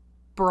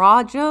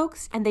bra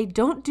jokes, and they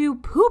don't do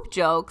poop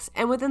jokes.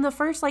 And within the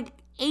first, like,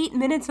 8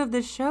 minutes of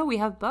this show, we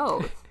have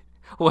both.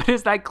 What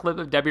is that clip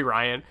of Debbie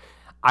Ryan?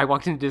 I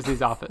walked into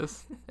Disney's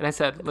office, and I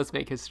said, let's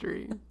make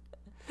history.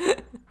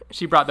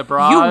 She brought the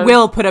bras. You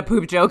will put a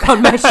poop joke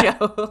on my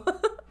show.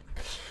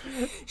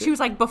 She was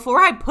like, before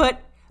I put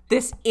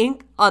this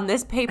ink on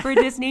this paper,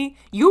 Disney,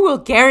 you will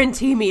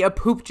guarantee me a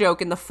poop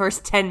joke in the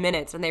first 10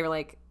 minutes. And they were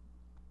like,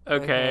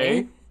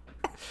 okay.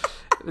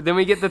 Then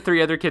we get the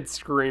three other kids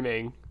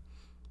screaming.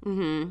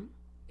 Mm-hmm.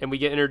 And we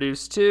get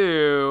introduced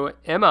to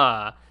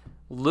Emma,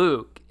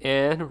 Luke,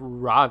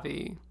 and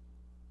Ravi.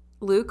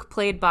 Luke,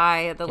 played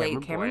by the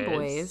late Cameron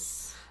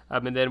Boyce.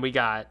 And then we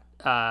got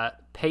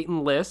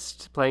Peyton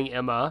List playing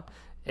Emma.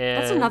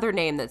 And that's another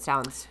name that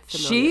sounds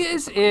familiar. She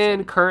is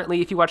in currently,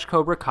 if you watch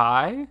Cobra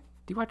Kai,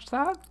 Do you watch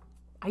that?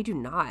 I do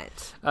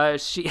not.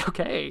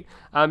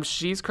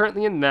 She's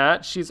currently in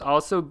that. She was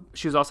also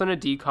in a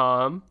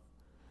DCOM.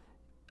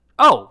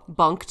 Oh,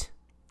 Bunked.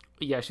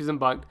 yeah, she's in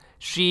Bunked.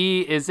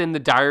 She is in the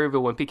Diary of a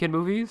Wimpy Kid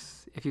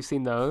movies, if you've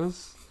seen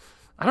those.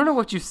 I don't know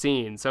what you've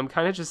seen, so I'm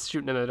kind of just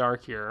shooting in the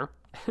dark here.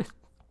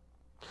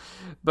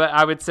 But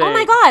I would say... Oh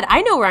my god,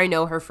 I know where I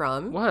know her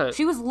from. What?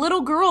 She was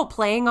little girl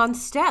playing on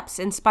steps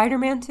in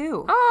Spider-Man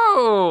 2.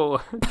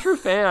 Oh, true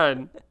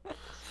fan.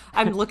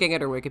 I'm looking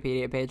at her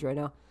Wikipedia page right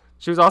now.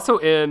 She was also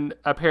in...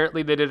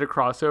 Apparently, they did a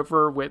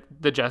crossover with...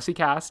 The Jessie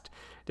cast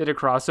did a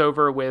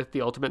crossover with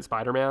The Ultimate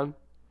Spider-Man.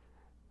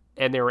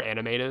 And they were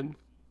animated.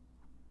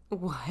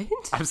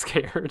 What? I'm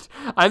scared.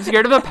 I'm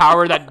scared of the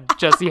power that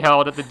Jessie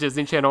held at the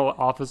Disney Channel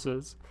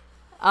offices.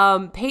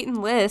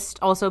 Peyton List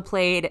also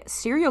played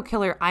serial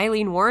killer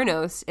Eileen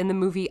Wuornos in the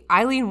movie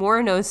Eileen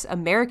Wuornos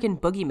American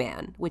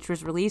Boogeyman, which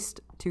was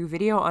released to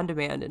video on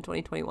demand in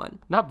 2021.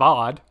 Not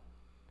bod.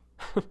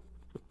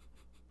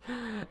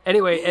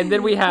 Anyway, and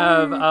then we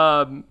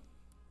have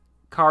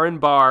Karan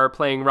Barr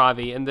playing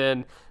Ravi, and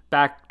then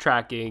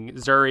backtracking,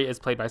 Zuri is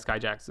played by Sky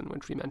Jackson,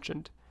 which we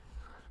mentioned.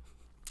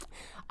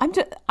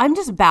 I'm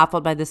just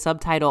baffled by the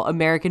subtitle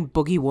American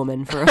Boogie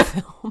Woman for a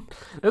film.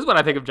 This is what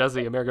I think of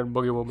Jessie, American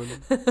Boogie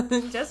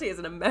Woman. Jessie is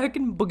an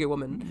American Boogie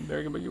Woman.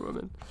 American Boogie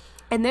Woman.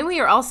 And then we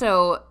are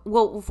also,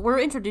 we're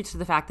introduced to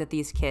the fact that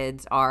these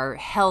kids are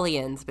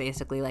hellions,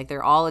 basically. Like,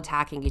 they're all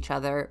attacking each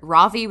other.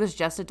 Ravi was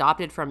just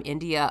adopted from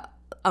India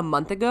a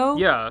month ago,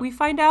 yeah. We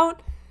find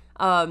out.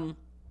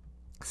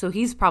 So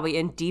he's probably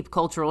in deep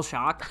cultural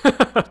shock.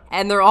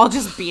 And they're all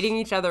just beating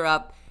each other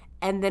up.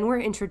 And then we're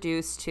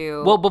introduced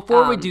to... Well,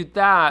 before we do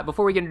that,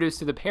 before we get introduced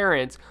to the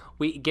parents,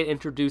 we get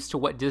introduced to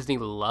what Disney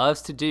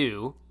loves to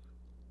do.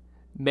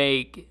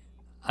 Make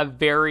a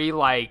very,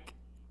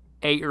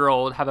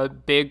 8-year-old have a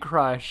big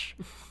crush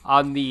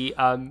on the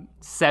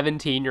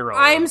 17-year-old.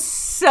 I'm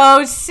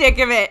so sick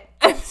of it.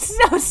 I'm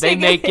so sick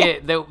of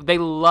it. They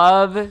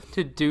love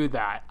to do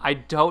that. I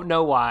don't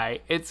know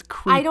why. It's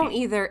creepy. I don't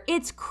either.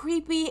 It's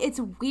creepy.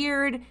 It's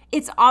weird.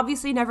 It's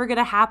obviously never going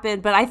to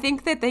happen, but I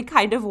think that they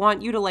kind of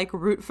want you to,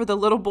 root for the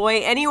little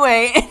boy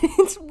anyway.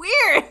 It's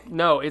weird.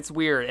 No, it's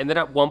weird. And then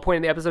at one point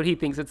in the episode, he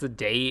thinks it's a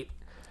date.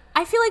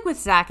 I feel like with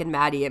Zach and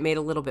Maddie, it made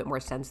a little bit more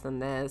sense than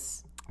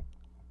this.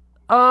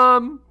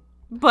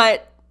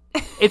 But...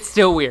 It's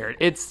still weird.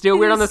 It's still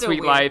weird on The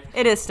Sweet Life.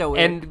 It is still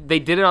weird. And they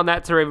did it on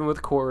That's So Raven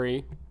with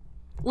Corey.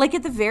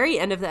 At the very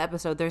end of the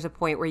episode, there's a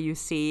point where you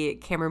see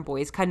Cameron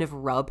Boyce kind of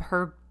rub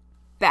her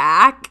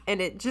back,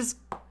 and it just...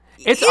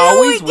 It's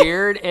always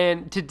weird,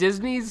 and to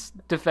Disney's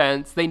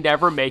defense, they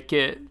never make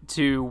it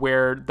to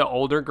where the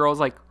older girl's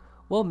like,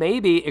 well,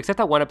 maybe, except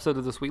that one episode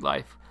of The Sweet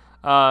Life.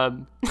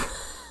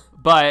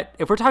 But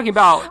if we're talking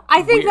about...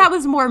 I think that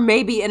was more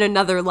maybe in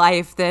another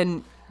life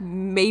than...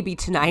 maybe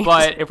tonight.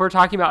 But if we're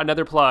talking about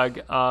another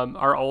plug,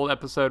 our old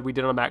episode we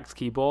did on Max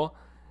Keeble.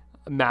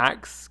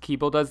 Max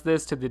Keeble does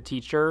this to the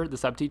teacher, the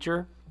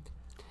sub-teacher.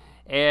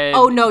 And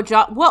oh, no,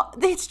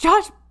 it's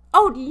Josh.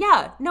 Oh,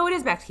 yeah. No, it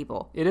is Max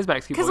Keeble. It is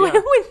Max Keeble, because when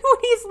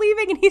he's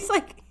leaving and he's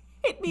like,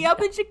 hit me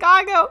up in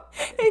Chicago,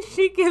 and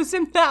she gives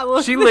him that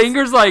look. She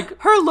lingers like...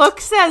 Her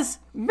look says,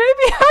 maybe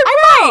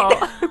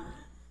I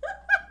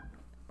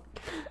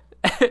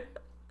might.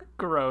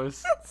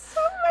 Gross. It's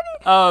so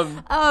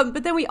funny.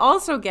 But then we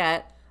also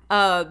get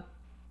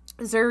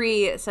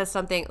Zuri says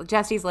something.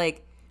 Jessie's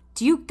like,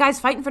 do you guys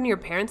fight in front of your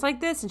parents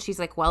like this? And she's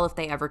like, well, if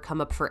they ever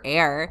come up for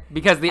air.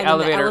 Because the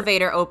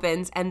elevator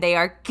opens and they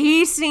are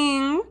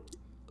kissing.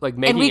 Like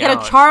making and we get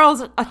out.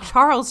 a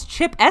Charles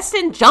Chip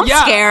Eston jump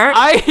scare.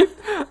 I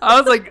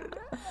was like,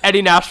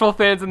 any Nashville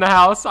fans in the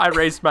house? I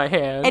raised my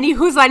hand.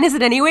 Whose line is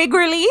it anyway,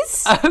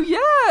 girlies? Oh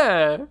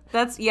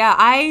yeah.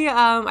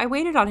 I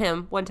waited on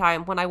him one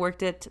time when I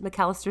worked at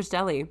McAllister's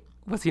Deli.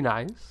 Was he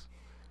nice?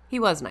 He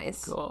was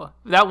nice. Cool.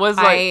 That was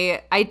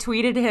like... I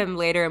tweeted him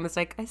later and was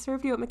like, I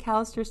served you at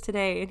McAllister's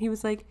today. And he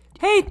was like,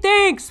 hey,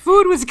 thanks.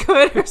 Food was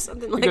good or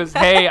something like that. He goes,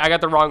 hey, I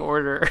got the wrong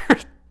order.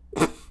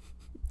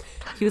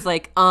 He was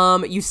like,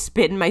 you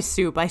spit in my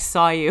soup. I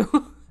saw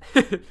you.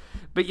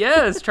 But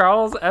yes,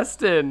 Charles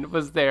Eston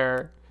was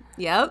there.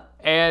 Yep.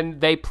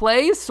 And they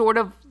play sort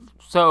of...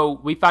 So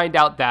we find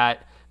out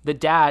that the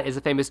dad is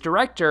a famous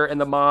director and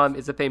the mom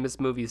is a famous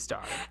movie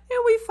star. And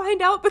we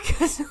find out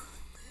because...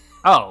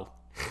 Oh.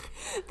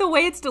 The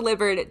way it's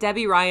delivered,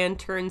 Debbie Ryan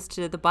turns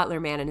to the butler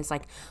man and is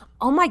like,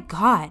 oh my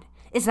God,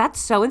 is that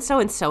so-and-so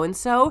and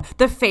so-and-so,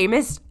 the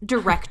famous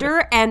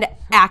director and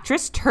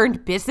actress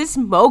turned business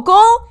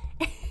mogul?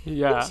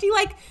 Yeah.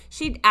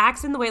 she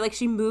acts in the way,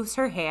 she moves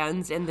her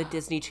hands in the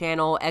Disney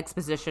Channel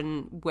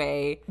exposition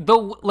way.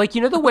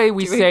 The way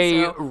we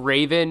say so.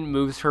 Raven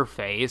moves her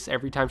face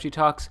every time she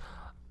talks?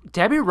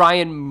 Debbie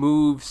Ryan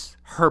moves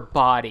her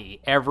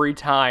body every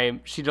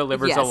time she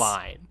delivers a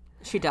line.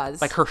 She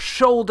does. Like her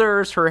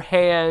shoulders, her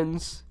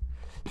hands.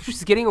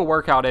 She's getting a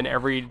workout in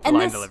every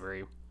line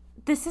delivery.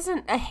 This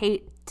isn't a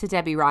hate to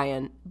Debbie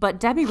Ryan, but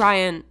Debbie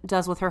Ryan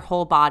does with her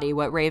whole body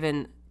what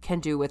Raven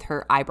can do with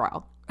her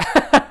eyebrow.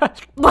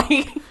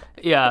 Like,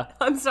 Yeah.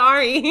 I'm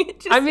sorry.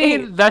 Just I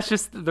mean, saying. that's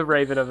just the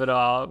Raven of it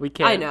all. We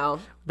can't. I know.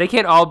 They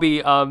can't all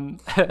be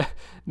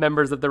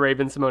members of the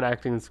Raven Simone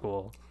acting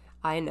school.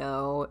 I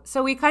know.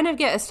 So we kind of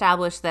get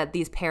established that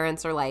these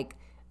parents are like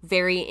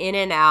very in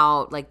and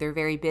out, like they're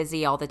very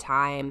busy all the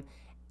time.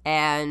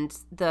 And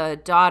the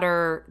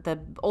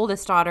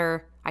oldest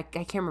daughter, I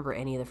can't remember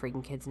any of the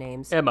freaking kids'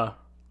 names. Emma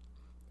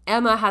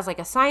Has like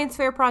a science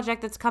fair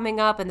project that's coming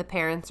up, and the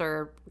parents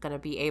are going to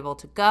be able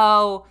to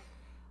go.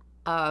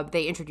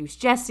 They introduce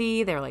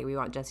Jessie. They're like, we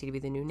want Jessie to be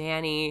the new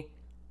nanny.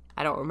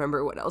 I don't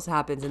remember what else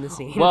happens in the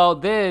scene. Well,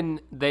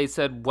 then they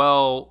said,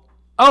 Zuri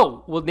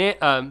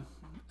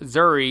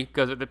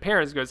goes, the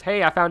parents goes,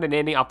 hey, I found a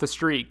nanny off the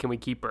street. Can we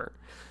keep her?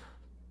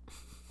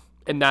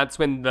 And that's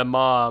when the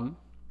mom,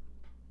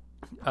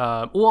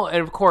 and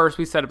of course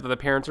we set up that the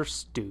parents are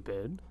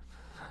stupid,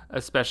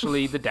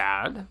 especially the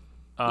dad,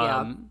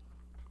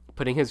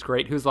 putting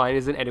whose line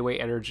isn't anyway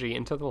energy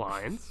into the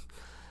lines.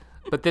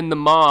 But then the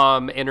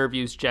mom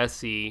interviews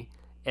Jessie,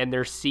 and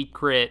their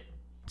secret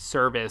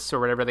service or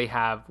whatever they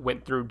have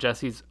went through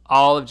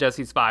all of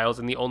Jessie's files,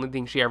 and the only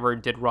thing she ever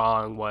did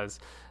wrong was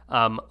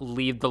go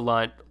to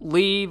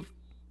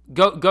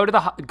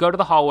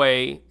the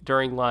hallway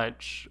during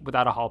lunch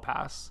without a hall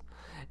pass.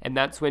 And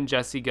that's when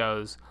Jessie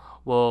goes,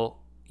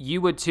 well,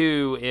 you would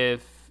too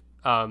if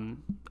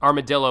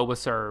armadillo was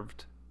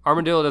served.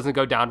 Armadillo doesn't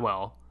go down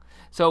well.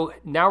 So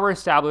now we're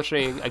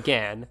establishing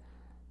again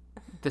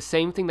the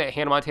same thing that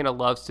Hannah Montana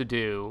loves to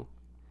do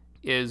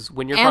is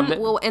when you're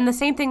and the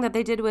same thing that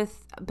they did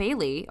with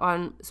Bailey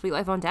on Sweet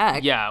Life on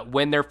Deck. Yeah,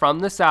 when they're from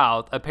the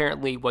South,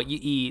 apparently what you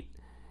eat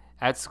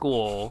at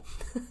school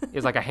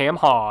is like a ham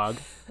hog,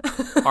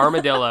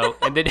 armadillo,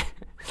 and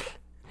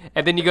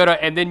then you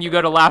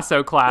go to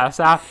lasso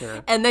class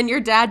after. And then your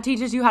dad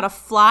teaches you how to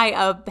fly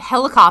a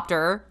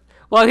helicopter.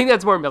 Well, I think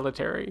that's more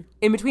military.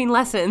 In between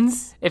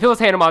lessons. If it was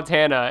Hannah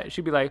Montana,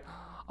 she'd be like,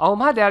 all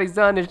my daddy's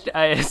done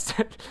is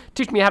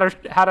teach me how to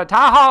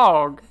tie a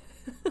hog.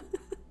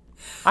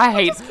 I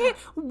hate.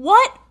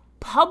 What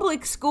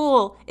public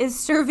school is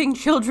serving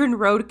children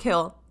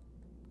roadkill?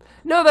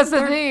 No, that's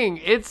the thing.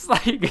 It's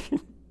like,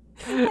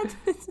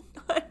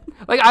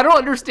 like I don't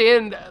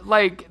understand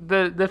like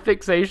the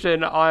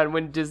fixation on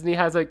when Disney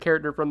has a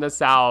character from the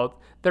South.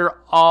 They're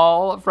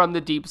all from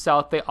the deep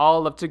South. They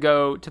all love to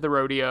go to the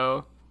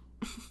rodeo.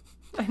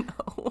 I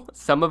know.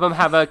 Some of them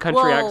have a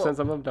country accent.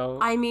 Some of them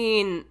don't. I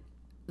mean,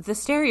 the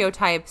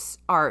stereotypes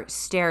are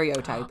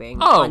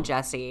stereotyping on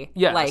Jessie.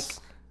 Yes. Like,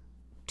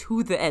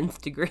 to the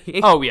nth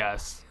degree. Oh,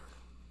 yes.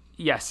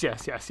 Yes. So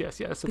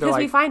because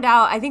we find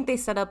out, I think they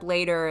set up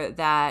later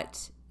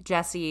that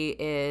Jessie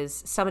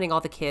is summoning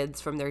all the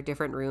kids from their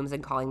different rooms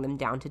and calling them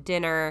down to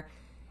dinner.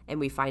 And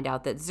we find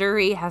out that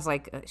Zuri has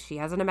she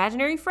has an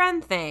imaginary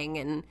friend thing.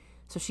 And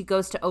so she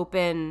goes to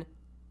open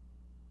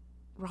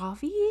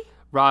Ravi's.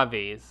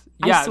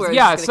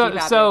 Yeah.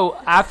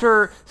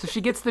 So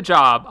she gets the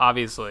job,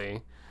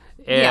 obviously.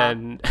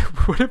 And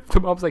what if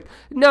the mom's like,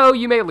 no,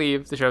 you may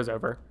leave. The show's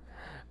over.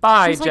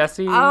 Bye,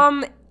 Jessie.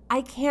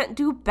 I can't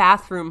do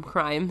bathroom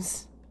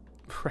crimes.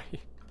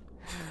 Right.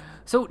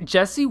 So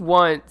Jessie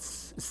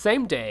wants,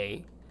 same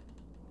day,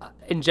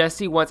 and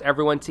Jessie wants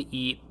everyone to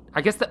eat.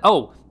 I guess the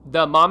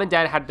mom and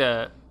dad had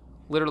to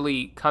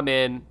literally come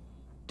in,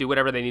 do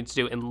whatever they need to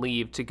do, and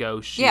leave to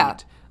go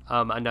shoot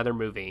another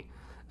movie.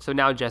 So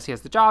now Jessie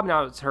has the job.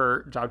 Now it's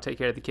her job to take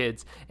care of the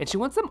kids. And she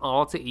wants them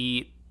all to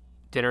eat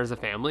dinner as a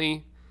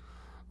family,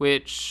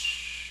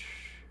 which,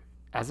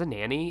 as a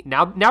nanny,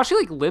 now she,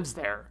 lives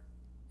there,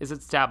 is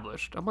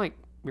established. I'm like,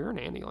 you're a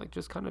nanny.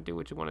 Just kind of do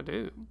what you want to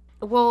do.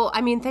 Well,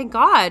 I mean, thank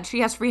God she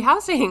has free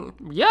housing.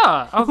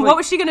 Yeah. What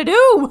was she going to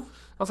do?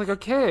 I was like,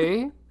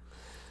 okay.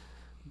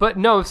 But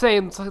no, I'm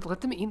saying, it's like,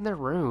 let them eat in their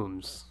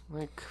rooms.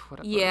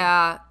 Whatever.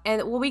 Yeah.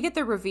 And we get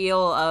the reveal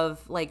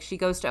of, she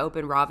goes to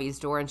open Ravi's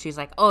door, and she's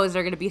like, oh, is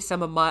there going to be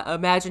some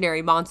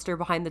imaginary monster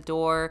behind the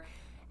door?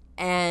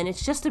 And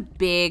it's just a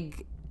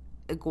big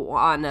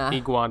iguana,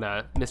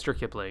 Mr.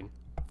 Kipling.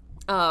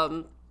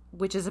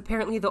 Which is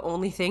apparently the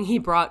only thing he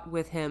brought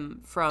with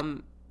him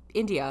from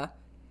India.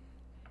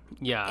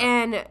 Yeah.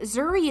 And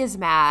Zuri is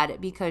mad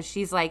because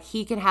she's like,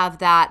 he can have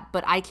that,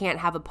 but I can't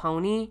have a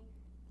pony.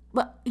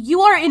 But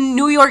you are in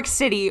New York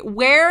City.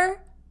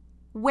 Where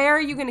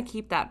are you going to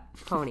keep that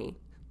pony?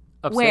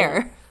 Upstairs.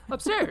 Where?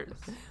 Upstairs.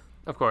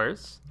 Of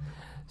course.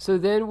 So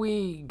then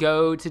we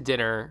go to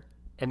dinner,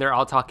 and they're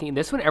all talking. And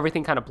this one,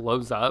 everything kind of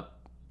blows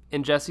up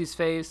in Jessie's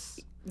face.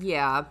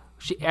 Yeah.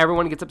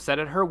 Everyone gets upset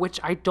at her, which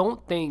I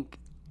don't think...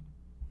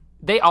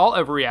 They all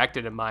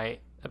overreacted, in my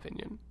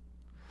opinion.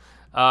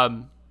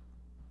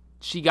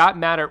 She got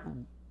mad at...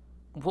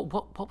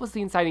 What was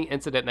the inciting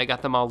incident that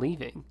got them all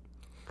leaving?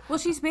 Well,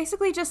 she's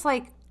basically just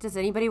like, does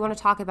anybody want to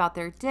talk about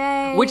their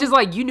day? Which is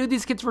you knew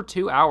these kids for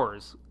 2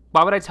 hours.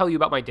 Why would I tell you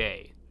about my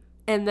day?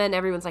 And then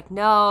everyone's like,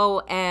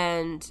 no.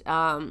 And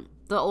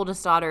the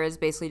oldest daughter is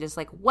basically just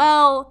like,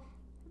 well,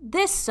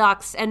 this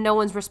sucks and no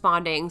one's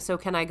responding. So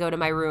can I go to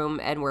my room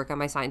and work on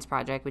my science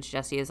project? Which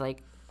Jessie is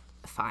like,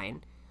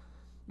 fine.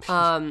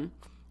 And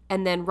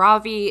And then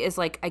Ravi is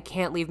like, I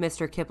can't leave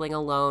Mr. Kipling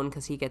alone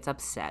because he gets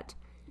upset.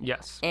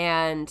 Yes.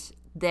 And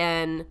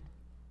then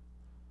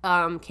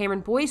Cameron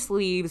Boyce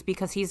leaves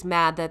because he's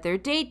mad that their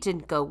date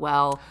didn't go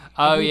well.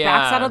 And he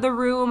backs out of the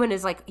room and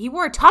is like, he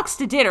wore a tux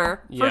to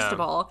dinner, first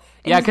of all.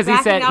 Yeah, because he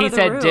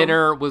said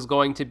dinner was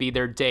going to be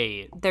their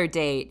date. Their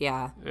date,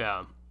 yeah.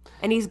 Yeah.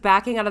 And he's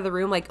backing out of the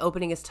room, like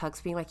opening his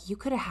tux, being like, you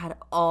could have had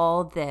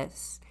all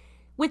this.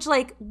 Which,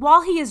 like,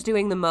 while he is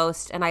doing the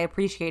most, and I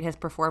appreciate his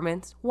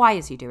performance, why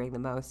is he doing the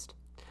most?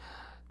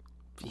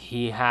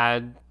 He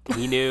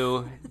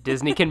knew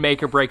Disney can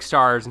make or break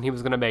stars, and he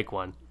was going to make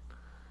one.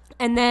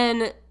 And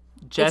then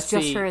Jessie,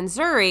 it's just her and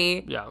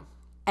Zuri. Yeah.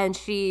 And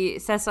she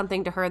says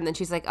something to her, and then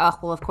she's like, oh,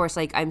 well, of course,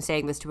 like, I'm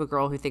saying this to a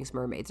girl who thinks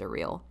mermaids are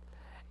real.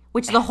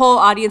 Which the whole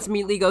audience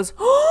immediately goes,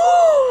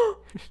 oh!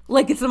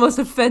 Like it's the most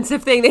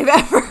offensive thing they've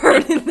ever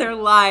heard in their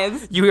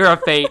lives. You hear a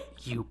faint,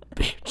 you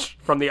bitch,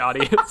 from the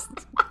audience.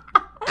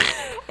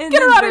 And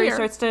then Zuri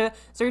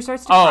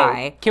starts to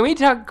cry. Can we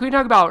talk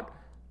about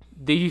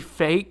the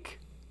fake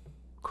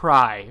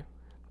cry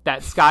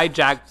that Sky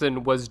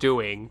Jackson was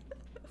doing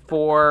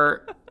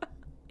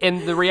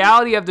in the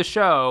reality of the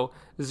show,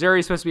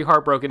 Zuri's supposed to be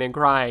heartbroken and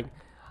crying.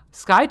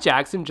 Sky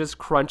Jackson just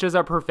crunches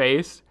up her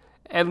face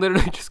and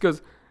literally just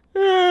goes,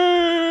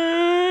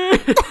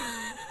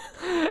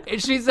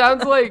 and she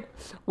sounds like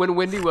when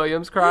Wendy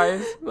Williams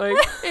cries, like,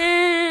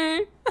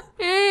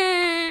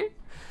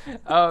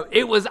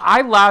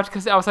 I laughed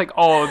because I was like,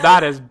 oh,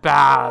 that is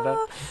bad.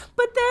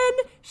 But then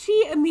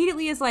she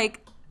immediately is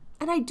like,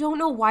 and I don't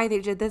know why they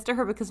did this to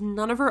her because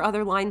none of her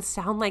other lines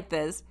sound like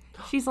this.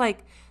 She's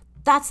like,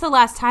 that's the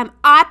last time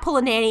I pull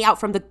a nanny out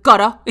from the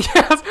gutter. Yes,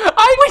 I was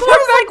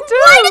like,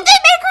 why did they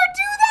make her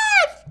do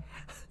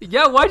that?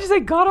 Yeah, why'd you say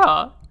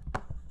gutter?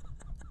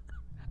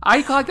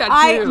 I caught that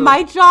too.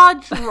 My jaw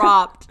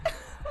dropped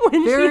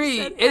when she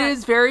said that. It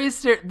is very.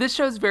 This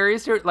show's very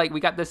like we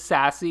got this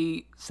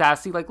sassy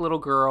like little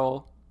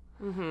girl.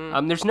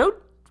 Mm-hmm. There's no.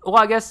 Well,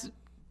 I guess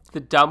the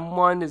dumb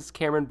one is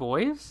Cameron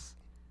Boyce.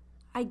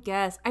 I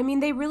guess. I mean,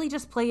 they really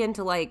just play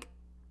into like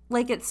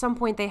at some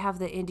point they have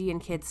the Indian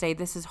kid say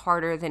this is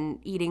harder than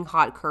eating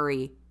hot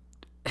curry.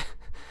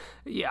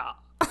 Yeah.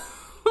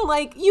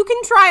 Like you can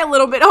try a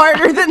little bit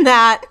harder than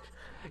that.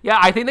 Yeah,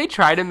 I think they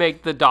try to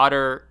make the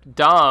daughter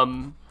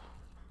dumb,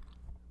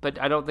 but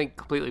I don't think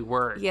completely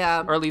works.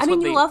 Yeah, or at least I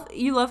mean,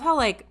 you love how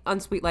like on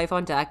Sweet Life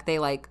on Deck they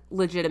like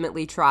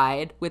legitimately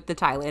tried with the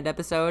Thailand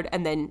episode,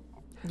 and then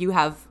you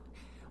have,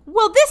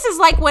 well, this is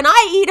like when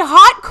I eat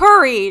hot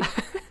curry.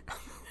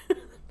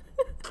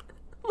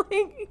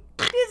 Like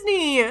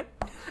Disney,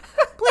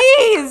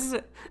 please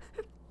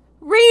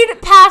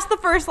read past the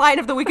first line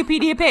of the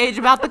Wikipedia page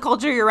about the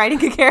culture you're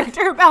writing a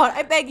character about.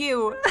 I beg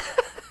you.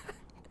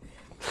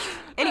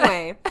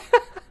 Anyway.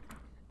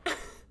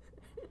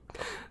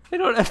 They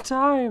don't have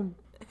time.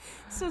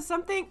 So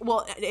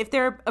if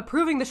they're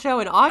approving the show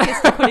in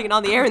August and putting it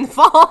on the air in the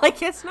fall, I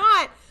guess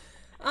not.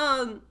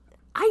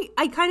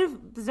 I kind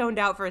of zoned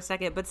out for a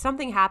second, but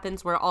something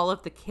happens where all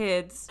of the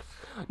kids.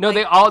 No,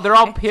 they're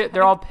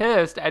all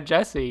pissed at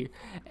Jessie,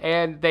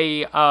 and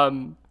they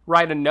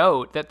write a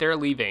note that they're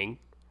leaving.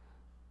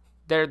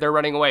 They're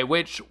running away.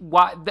 Which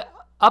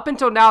up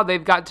until now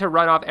they've got to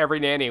run off every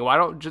nanny. Why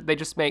don't they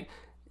just make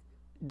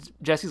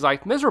Jessie's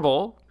life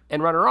miserable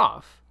and run her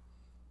off?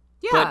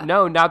 Yeah. But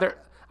no,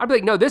 I'd be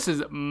like, no, this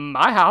is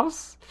my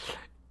house.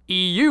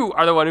 You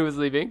are the one who is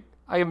leaving.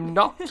 I am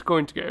not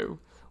going to go.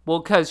 Well,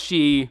 because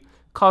she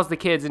calls the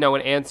kids and no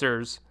one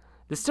answers.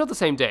 It's still the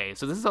same day,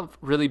 so this is a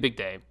really big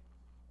day.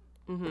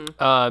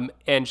 Mm-hmm.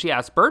 And she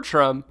asks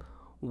Bertram,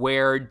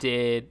 where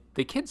did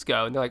the kids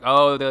go? And they're like,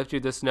 oh, they left you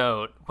this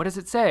note. What does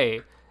it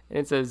say? And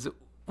it says,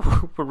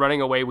 we're running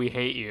away, we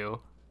hate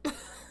you.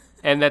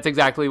 And that's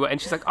exactly what, and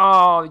she's like,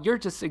 oh, you're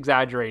just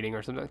exaggerating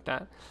or something like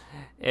that.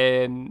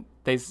 And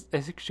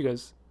she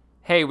goes,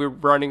 hey, we're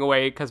running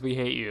away because we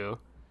hate you.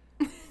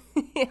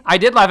 I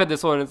did laugh at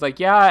this one. It's like,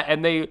 yeah,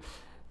 and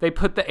they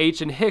put the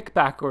H in hick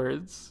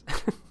backwards.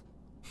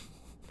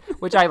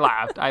 Which I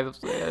laughed.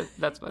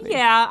 That's funny.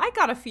 Yeah, I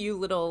got a few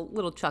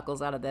little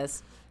chuckles out of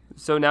this.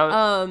 So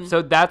now,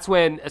 so that's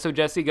when, so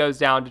Jessie goes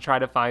down to try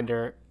to find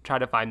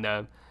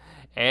them,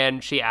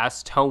 and she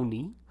asks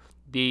Tony,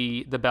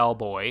 the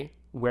bellboy,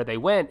 where they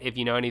went, if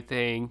you know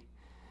anything.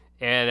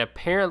 And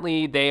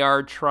apparently they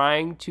are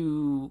trying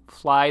to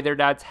fly their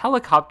dad's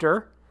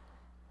helicopter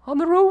on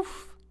the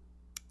roof.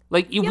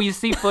 Like, we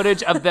see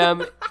footage of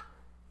them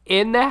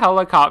in the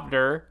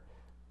helicopter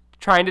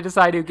trying to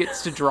decide who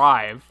gets to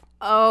drive.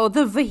 Oh,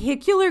 the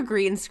vehicular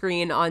green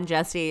screen on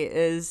Jessie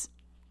is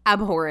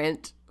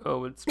abhorrent.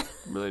 Oh, it's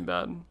really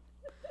bad.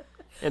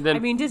 And then, I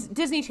mean,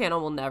 Disney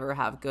Channel will never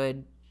have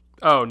good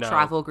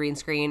travel green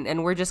screen,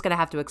 and we're just going to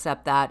have to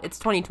accept that. It's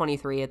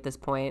 2023 at this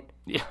point.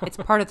 Yeah. It's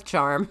part of the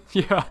charm.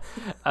 Yeah.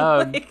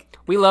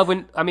 We love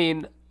when, I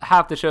mean,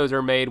 half the shows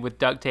are made with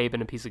duct tape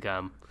and a piece of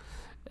gum,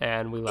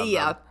 and we love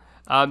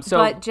them.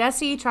 But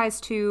Jessie tries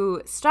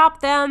to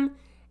stop them,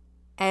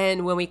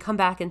 and when we come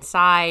back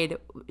inside,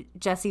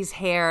 Jessie's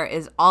hair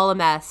is all a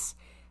mess,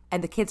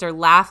 and the kids are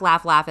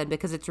laughing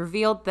because it's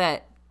revealed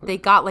that they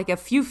got like a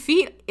few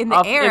feet in the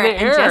Up air, in the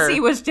and air. Jessie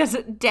was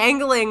just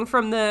dangling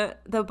from the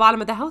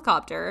bottom of the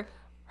helicopter,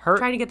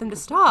 trying to get them to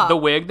stop. The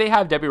wig they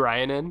have Debbie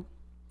Ryan in.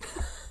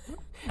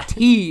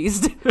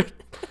 Teased.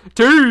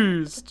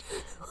 Teased.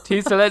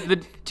 Teased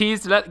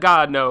to let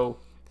God know.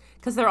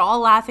 Because they're all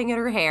laughing at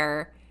her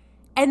hair.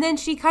 And then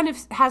she kind of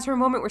has her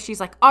moment where she's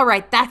like, all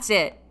right, that's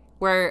it.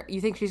 Where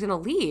you think she's going to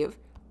leave.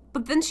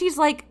 But then she's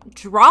like,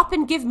 drop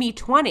and give me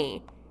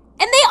 20. And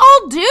they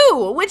all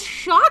do, which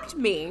shocked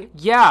me.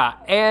 Yeah,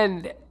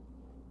 and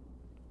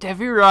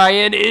Debbie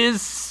Ryan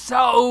is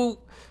so...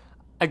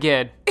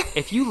 Again,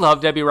 if you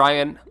love Debbie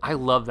Ryan, I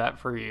love that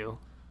for you.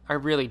 I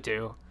really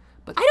do.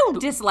 But I don't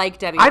dislike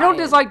Debbie Ryan. I don't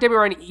dislike Debbie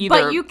Ryan either.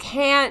 But you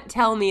can't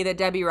tell me that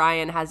Debbie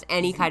Ryan has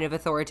any kind of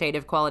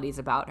authoritative qualities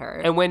about her.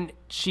 And when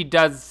she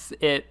does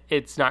it,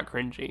 it's not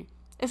cringy.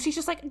 If she's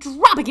just like,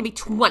 drop and give me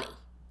 20.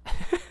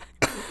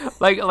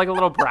 like a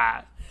little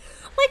brat.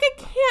 Like, I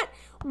can't...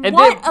 And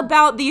what then,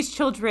 about these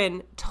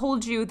children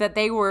told you that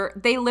they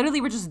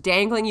literally were just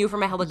dangling you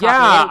from a helicopter? Yeah,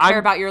 they don't care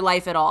about your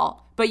life at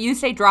all. But you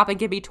say drop and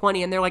give me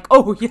 20 and they're like,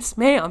 oh, yes,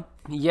 ma'am.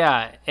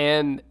 Yeah,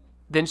 and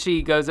then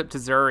she goes up to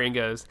Zuri and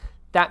goes,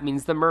 that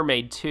means the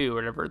mermaid too,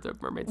 whatever the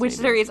mermaid's Which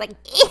name Zuri's like,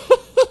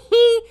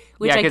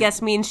 which Yeah, I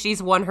guess means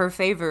she's won her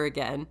favor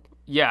again.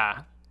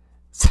 Yeah.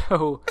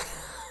 So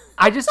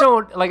I just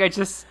don't,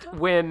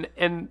 when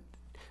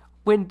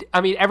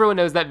everyone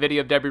knows that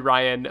video of Debbie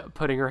Ryan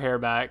putting her hair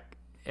back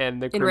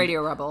and in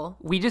Radio Rebel.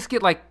 We just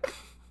get like,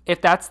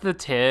 if that's the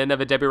 10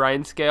 of a Debbie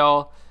Ryan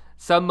scale,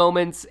 some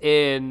moments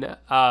in,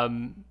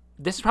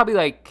 this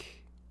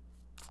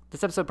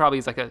episode probably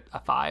is like a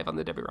 5 on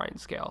the Debbie Ryan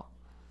scale.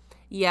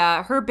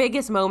 Yeah, her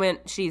biggest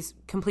moment, she's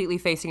completely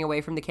facing away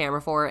from the camera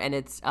for, and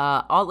it's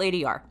Alt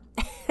Lady R.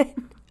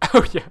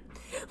 Oh, yeah.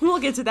 We'll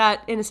get to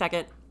that in a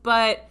second.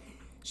 But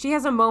she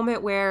has a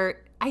moment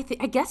where, I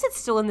guess it's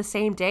still in the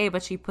same day,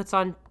 but she puts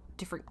on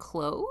different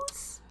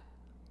clothes?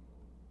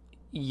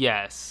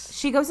 Yes.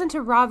 She goes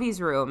into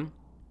Ravi's room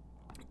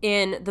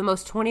in the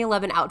most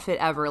 2011 outfit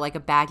ever, like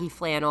a baggy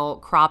flannel,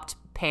 cropped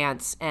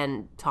pants,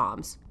 and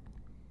Toms.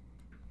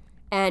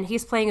 And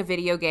he's playing a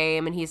video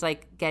game, and he's,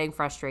 like, getting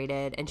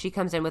frustrated. And she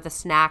comes in with a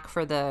snack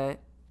for the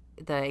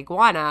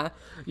iguana.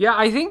 Yeah,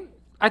 I think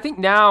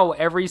now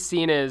every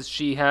scene is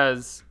she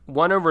has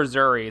won over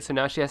Zuri, so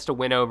now she has to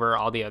win over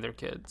all the other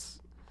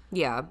kids.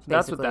 Yeah, basically.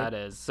 That's what that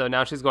is. So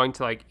now she's going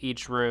to, like,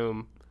 each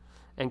room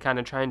and kind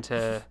of trying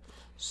to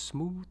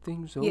smooth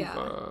things over.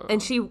 Yeah,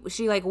 and she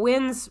like,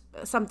 wins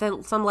some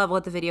level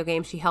at the video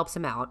game. She helps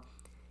him out.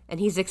 And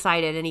he's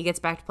excited, and he gets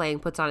back to playing,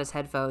 puts on his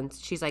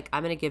headphones. She's like,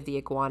 I'm going to give the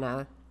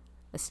iguana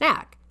a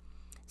snack.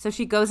 So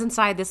she goes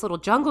inside this little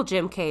jungle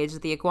gym cage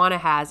that the iguana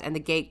has, and the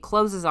gate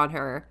closes on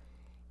her.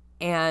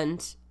 And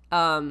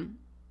the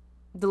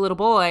little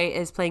boy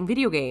is playing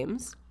video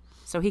games,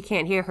 so he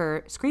can't hear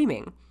her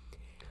screaming.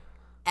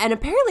 And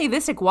apparently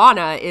this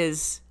iguana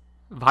is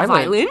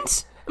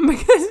violent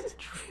because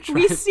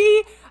we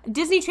see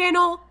Disney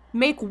Channel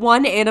make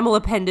one animal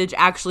appendage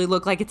actually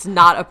look like it's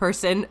not a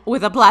person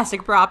with a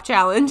plastic prop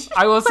challenge.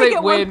 I will say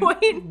at when one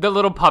point, the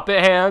little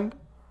puppet hand.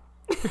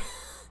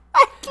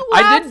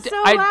 I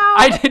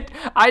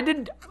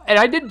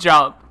did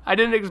jump. I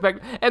didn't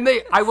expect, and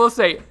I will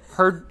say,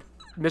 her,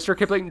 Mr.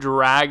 Kipling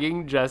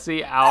dragging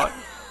Jessie out.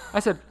 I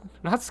said,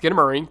 not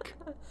Skinamarink.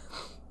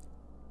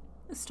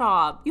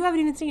 Stop. You haven't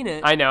even seen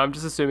it. I know. I'm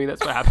just assuming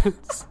that's what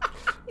happens.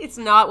 It's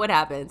not what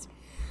happens.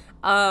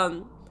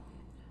 The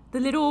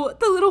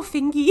little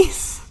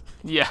fingies.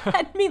 Yeah.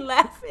 Had me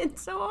laughing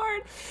so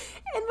hard.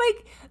 And,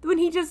 like, when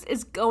he just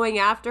is going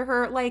after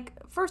her, like,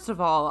 first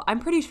of all, I'm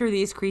pretty sure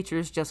these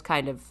creatures just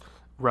kind of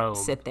Roam.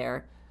 sit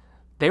there.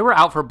 They were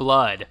out for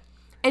blood.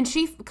 And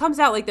she comes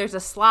out, like, there's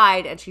a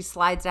slide, and she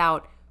slides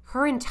out.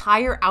 Her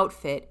entire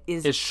outfit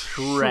is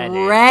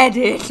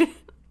shredded.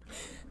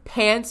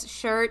 Pants,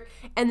 shirt.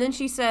 And then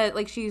she said,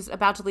 like, she's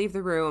about to leave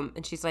the room,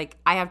 and she's like,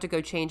 I have to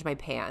go change my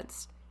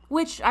pants.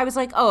 Which I was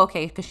like, oh,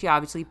 okay, because she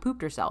obviously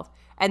pooped herself.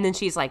 And then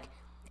she's like,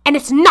 and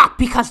it's not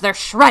because they're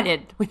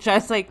shredded. Which I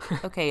was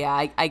like, okay,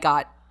 yeah, I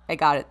got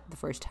it the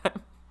first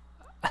time.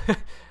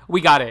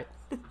 We got it.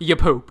 You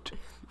pooped.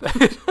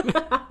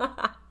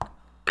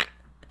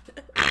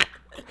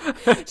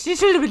 She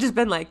should have just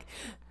been like,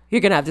 you're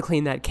going to have to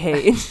clean that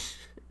cage.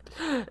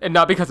 And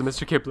not because of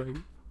Mr.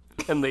 Kipling.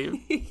 And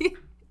leave.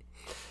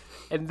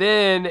 And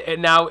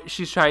now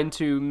she's trying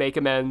to make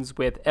amends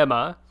with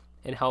Emma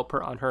and help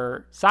her on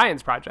her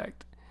science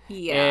project.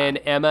 Yeah. And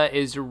Emma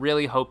is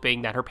really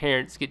hoping that her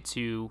parents get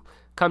to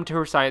come to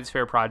her science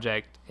fair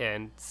project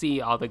and see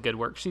all the good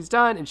work she's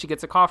done. And she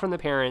gets a call from the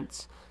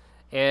parents.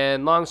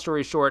 And long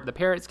story short, the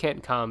parents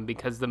can't come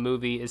because the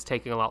movie is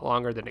taking a lot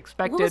longer than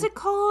expected. What was it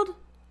called?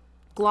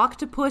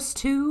 Glocktopus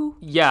 2?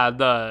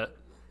 Yeah,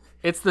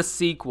 it's the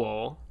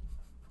sequel.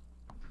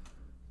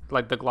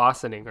 Like the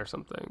Glossening or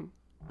something.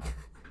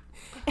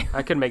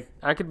 I could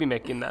be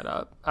making that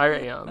up. I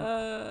am.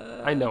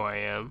 I know I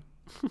am.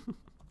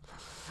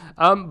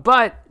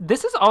 But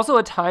this is also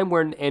a time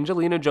when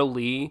Angelina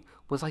Jolie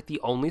was like the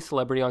only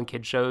celebrity on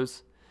kid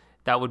shows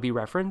that would be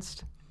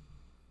referenced.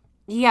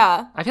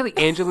 Yeah. I feel like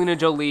Angelina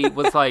Jolie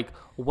was like,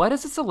 what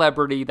is a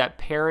celebrity that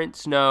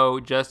parents know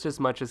just as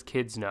much as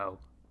kids know?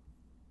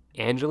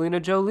 Angelina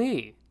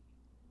Jolie.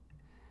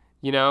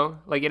 You know?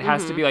 Like, it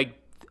has to be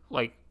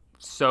like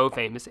so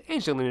famous.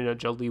 Angelina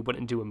Jolie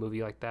wouldn't do a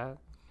movie like that.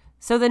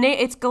 So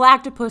it's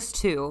Galactopus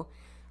 2.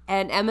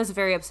 And Emma's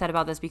very upset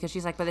about this because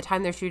she's like, by the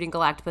time they're shooting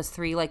Galactopus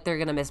 3, like, they're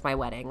going to miss my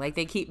wedding. Like,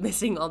 they keep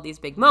missing all these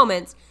big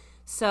moments.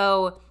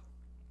 So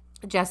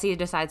Jessie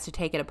decides to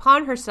take it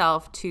upon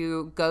herself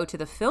to go to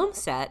the film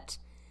set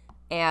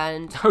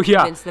and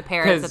convince the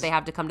parents that they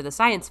have to come to the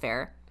science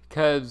fair.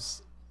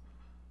 Because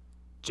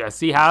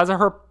Jessie has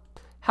her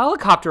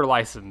helicopter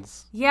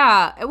license.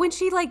 Yeah. When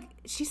she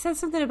says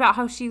something about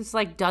how she's,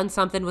 like, done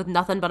something with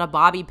nothing but a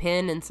bobby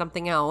pin and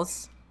something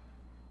else.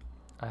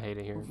 I hate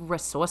it here.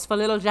 Resourceful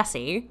little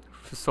Jessie.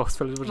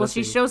 Resourceful little Jessie. Well,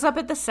 she shows up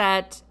at the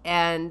set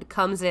and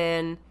comes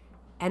in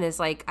and is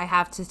like, I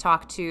have to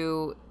talk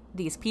to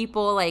these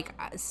people. Like,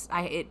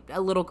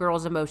 a little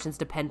girl's emotions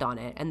depend on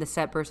it. And the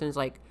set person is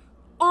like,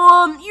 you're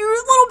a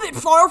little bit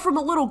far from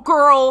a little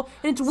girl.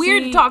 And it's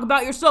weird to talk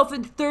about yourself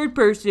in third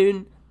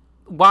person.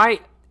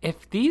 Why,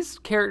 if these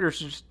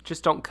characters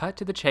just don't cut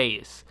to the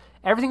chase,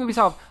 everything would be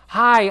solved.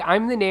 Hi,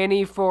 I'm the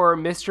nanny for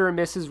Mr. and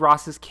Mrs.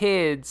 Ross's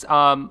kids.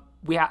 I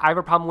have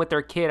a problem with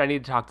their kid. I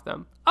need to talk to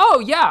them. Oh,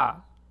 yeah.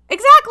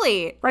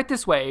 Exactly. Right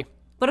this way.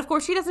 But of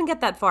course, she doesn't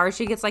get that far.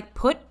 She gets, like,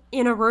 put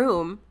in a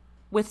room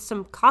with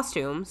some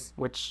costumes.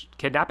 Which,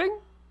 kidnapping?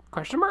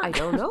 Question mark? I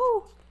don't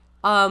know.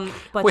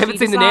 But we haven't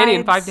seen the nanny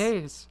in 5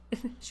 days.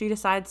 She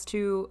decides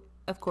to,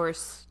 of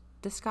course,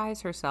 disguise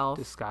herself.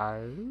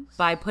 Disguise?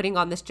 By putting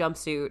on this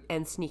jumpsuit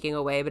and sneaking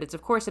away. But it's,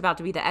 of course, about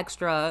to be the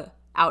extra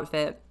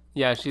outfit.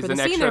 Yeah, she's for an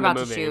the extra scene they're in the about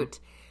movie. to shoot.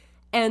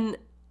 And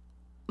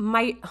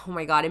oh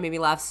my God, it made me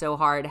laugh so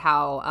hard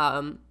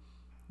how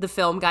the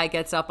film guy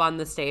gets up on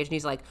the stage and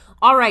he's like,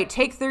 all right,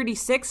 take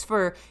 36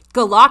 for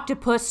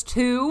Galactopus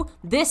 2.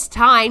 This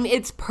time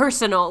it's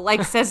personal.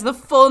 Like, says the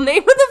full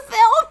name of the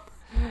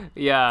film.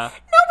 Yeah.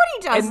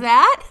 Nobody does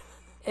that.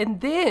 And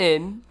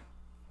then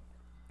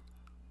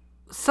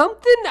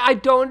something I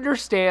don't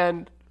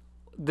understand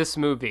this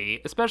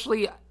movie,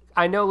 especially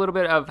I know a little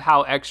bit of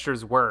how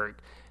extras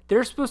work.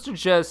 They're supposed to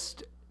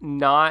just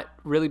not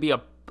really be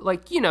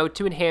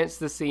to enhance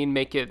the scene,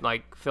 make it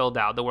like filled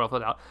out, the world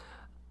filled out.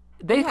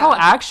 They call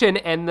action,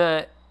 and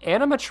the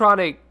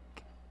animatronic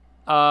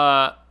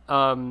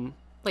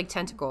like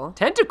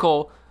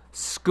tentacle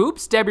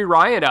scoops Debbie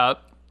Ryan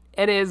up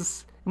and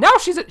is now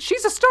she's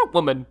a stunt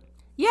woman.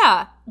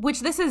 Yeah,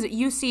 which this is,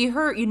 you see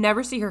her, you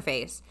never see her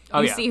face.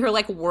 You see her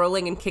like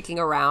whirling and kicking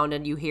around,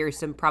 and you hear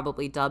some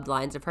probably dubbed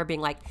lines of her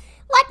being like,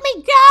 let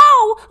me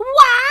go!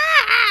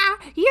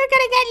 Wah! You're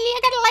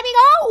gonna let me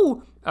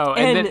go! Oh,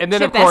 and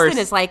then Chip of course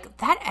Eston is like,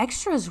 that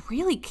extra is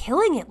really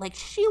killing it. Like,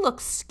 she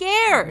looks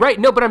scared. Right,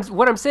 no, but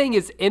what I'm saying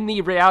is, in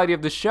the reality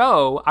of the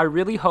show, I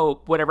really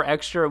hope whatever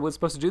extra was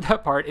supposed to do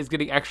that part is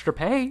getting extra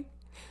pay.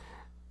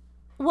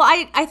 Well,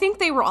 I think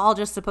they were all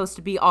just supposed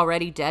to be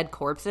already dead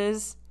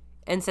corpses.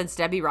 And since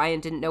Debbie Ryan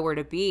didn't know where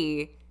to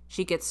be,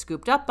 she gets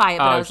scooped up by it.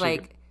 But I was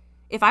like,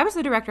 if I was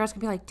the director, I was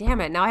going to be like,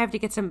 damn it, now I have to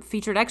get some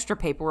featured extra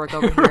paperwork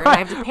over here. And I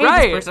have to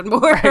pay this person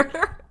more.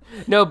 Right.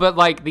 No, but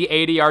like the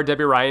ADR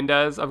Debbie Ryan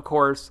does, of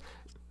course.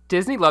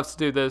 Disney loves to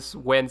do this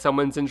when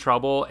someone's in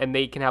trouble and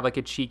they can have like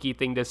a cheeky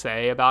thing to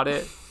say about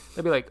it.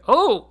 They'll be like,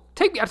 oh,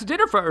 take me out to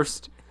dinner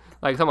first.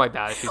 Like something like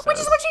that. Which is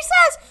what she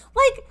says.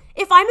 Like,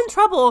 if I'm in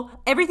trouble,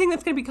 everything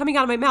that's going to be coming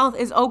out of my mouth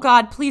is, oh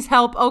God, please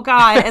help. Oh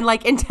God. And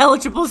like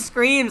intelligible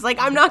screams. Like,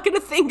 I'm not going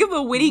to think of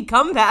a witty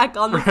comeback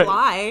on the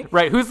fly.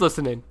 Right. Who's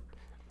listening?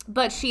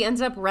 But she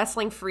ends up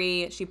wrestling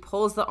free. She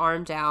pulls the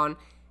arm down.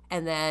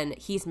 And then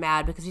he's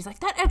mad because he's like,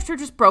 that extra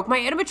just broke my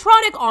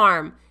animatronic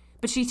arm.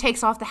 But she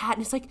takes off the hat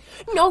and it's like,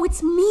 no,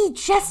 it's me,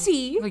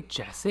 Jessie. Like,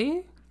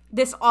 Jessie?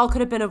 This all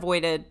could have been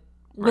avoided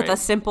with a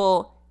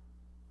simple,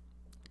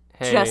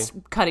 just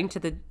cutting to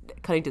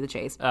the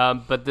chase.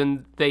 But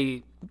then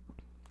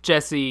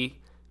Jessie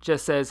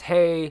just says,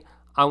 hey,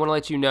 I want to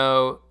let you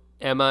know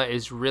Emma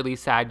is really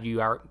sad you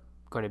aren't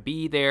going to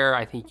be there.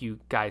 I think you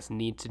guys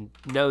need to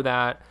know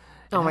that.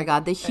 Oh my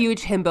God, the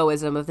huge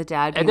himboism of the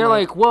dad. And they're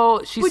like,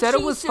 well, she said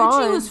it was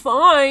fine. She was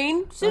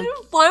fine. She said it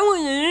was fine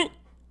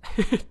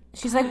with it.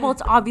 She's like, well,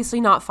 it's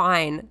obviously not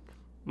fine.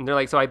 And they're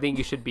like, so I think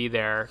you should be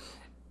there.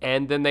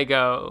 And then they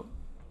go,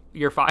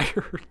 you're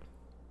fired.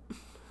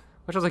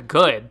 Which I was like,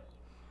 good.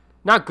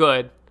 Not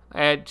good.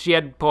 And she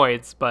had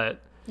points,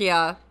 but...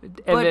 Yeah.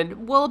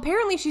 Well,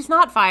 apparently she's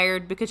not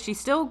fired because she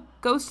still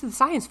goes to the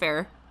science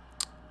fair.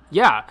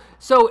 Yeah.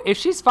 So if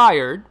she's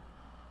fired,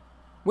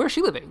 where's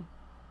she living?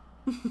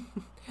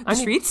 The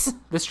streets?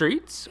 The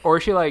streets? Or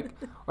is she like,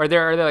 are they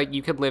like,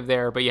 you could live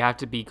there, but you have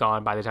to be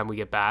gone by the time we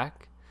get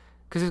back?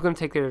 Because who's going to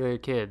take care of their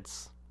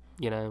kids?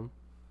 You know?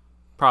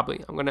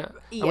 Probably. I'm gonna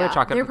chalk it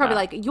up. They're probably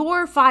like,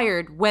 you're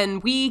fired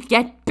when we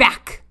get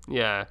back.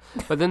 Yeah.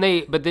 But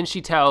then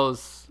she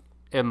tells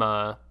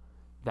Emma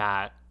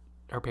that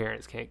her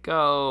parents can't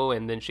go,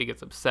 and then she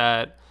gets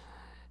upset.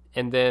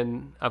 And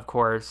then, of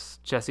course,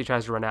 Jessie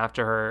tries to run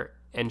after her,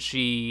 and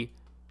she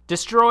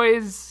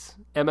destroys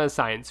Emma's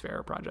science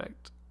fair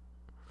project.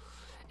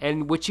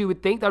 And which you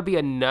would think that would be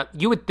enough.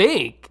 You would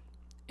think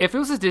if it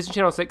was a Disney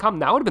Channel sitcom,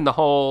 that would have been the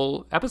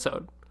whole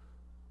episode.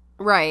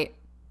 Right.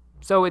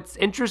 So it's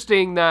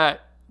interesting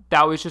that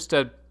was just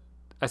a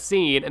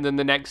scene, and then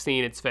the next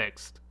scene it's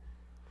fixed.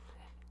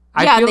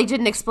 They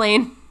didn't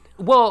explain.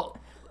 Well,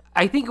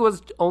 I think it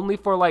was only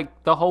for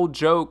like the whole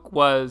joke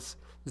was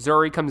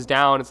Zuri comes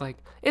down. It's like,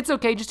 it's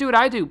okay, just do what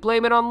I do.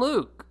 Blame it on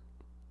Luke.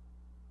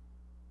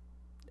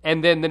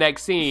 And then the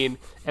next scene,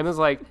 Emma's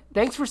like,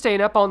 thanks for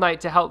staying up all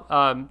night to help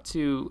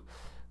to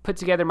put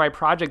together my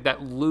project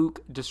that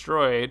Luke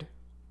destroyed.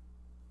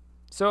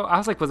 So I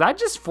was like, was that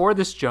just for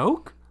this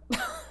joke?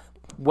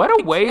 What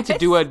a way to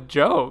do a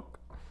joke.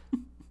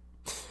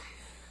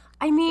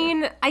 I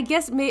mean, I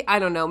guess, I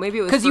don't know. Maybe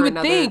it was because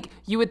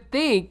you would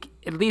think,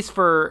 at least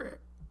for,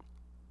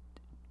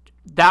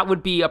 that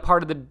would be a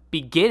part of the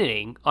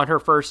beginning on her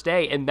first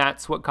day, and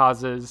that's what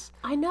causes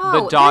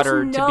the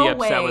daughter to be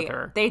upset with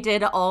her. They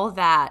did all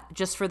that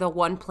just for the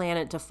one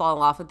planet to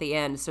fall off at the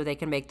end so they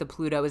can make the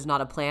Pluto is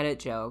not a planet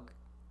joke.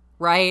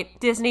 Right,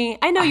 Disney?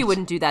 I know you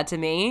wouldn't do that to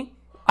me.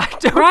 I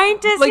don't,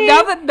 right, Disney?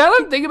 Like, now that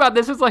I'm thinking about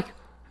this, it's like,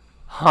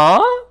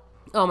 huh?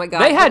 Oh my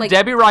God. They had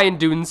Debbie Ryan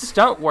doing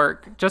stunt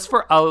work just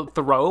for a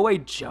throwaway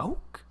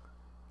joke?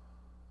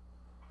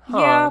 Huh.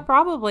 Yeah,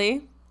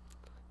 probably.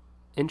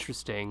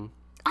 Interesting.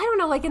 I don't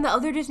know, like in the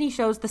other Disney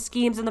shows, the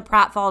schemes and the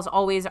pratfalls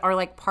always are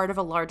like part of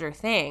a larger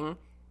thing.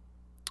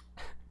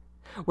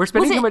 We're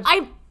spending too much.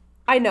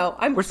 I know.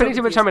 We're spending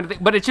too much time on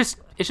it, but it's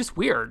just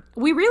weird.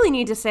 We really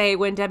need to say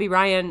when Debbie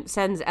Ryan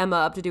sends Emma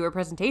up to do her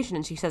presentation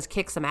and she says,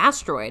 kick some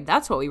asteroid.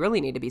 That's what we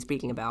really need to be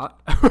speaking about.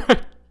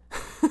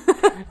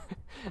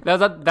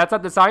 That's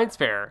at the science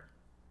fair.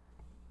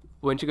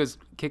 When she goes,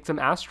 kick some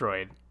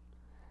asteroid.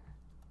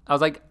 I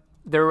was like,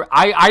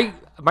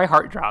 my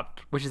heart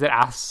dropped when she said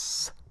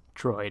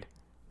asteroid.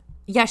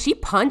 Yeah, she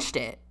punched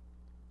it.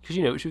 Because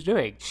you knew what she was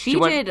doing. She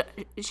did.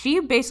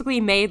 She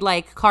basically made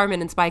like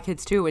Carmen in Spy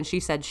Kids 2 when she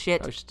said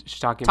shit. She's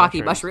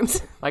talking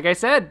mushrooms. Like I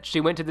said, she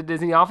went to the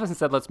Disney office and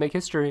said, let's make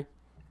history.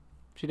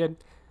 She did.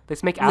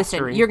 Let's make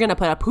asteroid. Listen, you're going to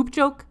put a poop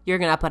joke, you're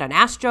going to put an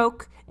ass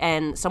joke,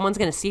 and someone's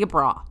going to see a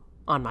bra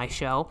on my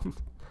show.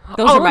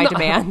 Those are my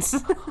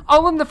demands.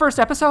 All in the first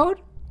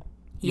episode?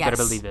 You better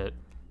believe it.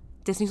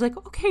 Disney's like,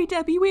 okay,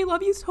 Debbie, we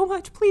love you so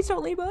much. Please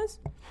don't leave us.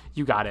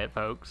 You got it,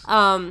 folks.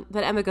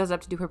 But Emma goes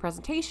up to do her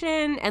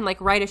presentation, and like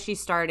right as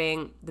she's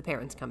starting, the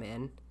parents come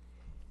in.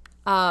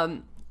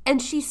 And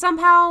she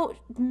somehow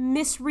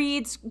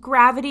misreads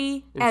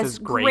gravity as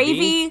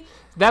gravy.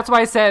 That's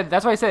why I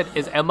said,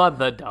 is Emma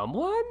the dumb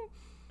one?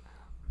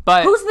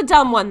 But who's the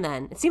dumb one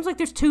then? It seems like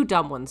there's two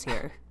dumb ones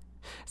here.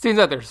 Seems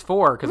like there's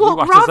four because we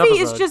watched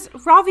this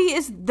episode. Ravi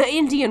is the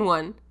Indian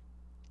one.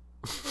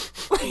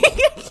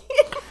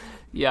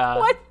 Yeah.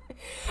 What?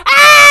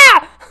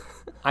 Ah!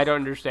 I don't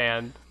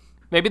understand.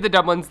 Maybe the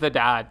dumb one's the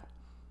dad.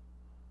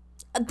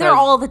 They're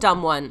all the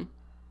dumb one.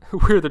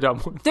 We're the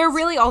dumb ones. They're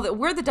really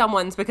we're the dumb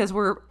ones because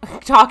we're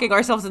talking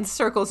ourselves in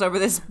circles over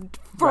this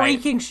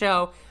freaking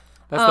show.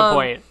 That's the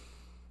point.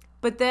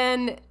 But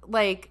then,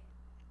 like,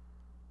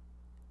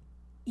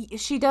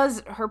 she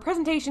does, her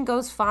presentation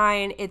goes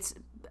fine. It's,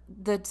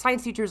 the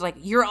science teacher's like,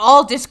 you're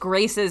all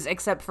disgraces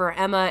except for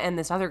Emma and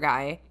this other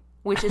guy.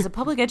 Which, is a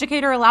public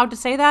educator allowed to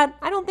say that?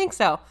 I don't think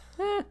so.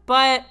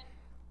 But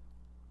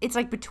it's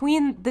like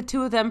between the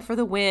two of them for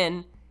the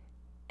win.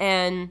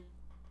 And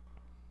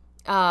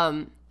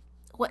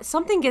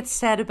something gets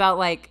said about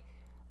like,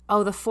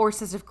 oh, the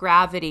forces of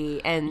gravity.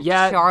 And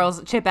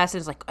Chip Eston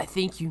is like, I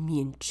think you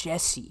mean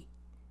Jessie.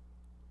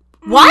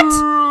 What?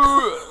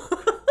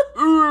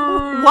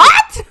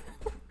 What?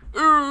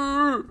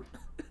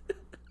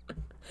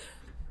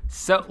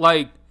 So,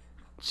 like,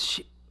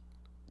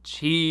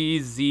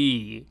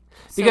 cheesy.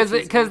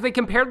 Because they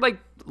compared like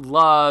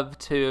love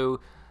to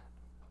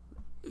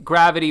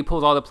gravity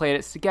pulls all the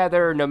planets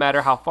together no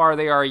matter how far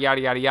they are, yada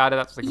yada yada.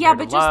 That's what they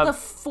compared to love. Just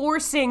the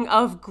forcing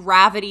of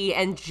gravity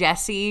and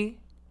Jessie.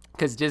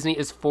 Because Disney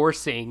is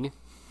forcing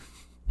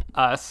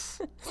us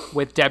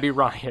with Debbie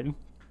Ryan.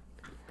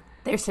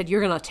 They said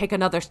you're gonna take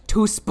another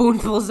 2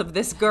 spoonfuls of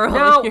this girl.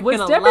 Now,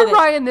 was Debbie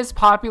Ryan this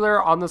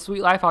popular on the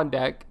Sweet Life on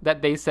Deck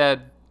that they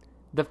said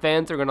the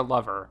fans are gonna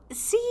love her?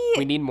 See,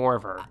 we need more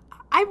of her.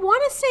 I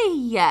want to say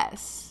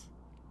yes.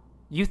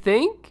 You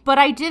think? But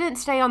I didn't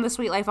stay on the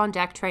Sweet Life on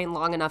Deck train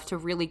long enough to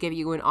really give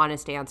you an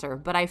honest answer.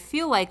 But I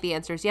feel like the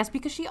answer is yes,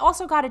 because she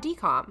also got a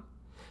DCOM.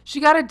 She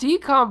got a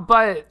DCOM,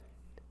 but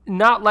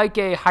not like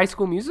a High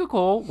School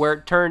Musical where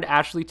it turned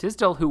Ashley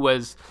Tisdale, who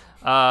was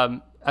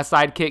a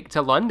sidekick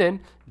to London,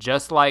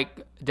 just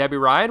like Debbie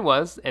Ryan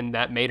was, and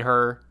that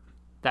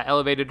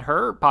elevated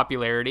her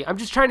popularity. I'm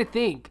just trying to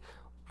think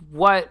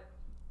what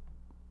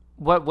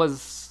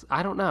was,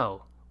 I don't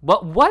know.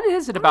 What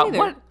is it about?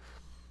 What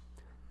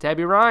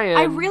Debbie Ryan?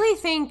 I really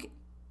think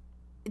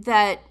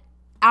that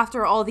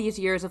after all these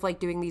years of like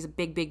doing these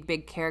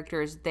big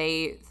characters,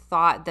 they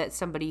thought that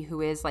somebody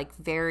who is like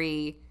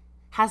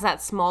has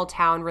that small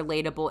town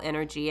relatable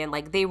energy, and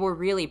like they were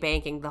really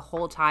banking the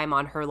whole time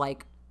on her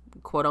like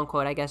quote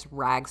unquote, I guess,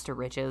 rags to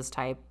riches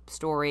type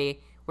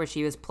story where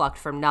she was plucked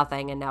from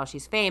nothing and now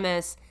she's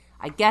famous.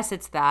 I guess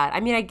it's that. I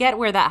mean, I get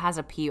where that has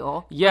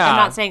appeal. Yeah. Like, I'm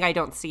not saying I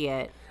don't see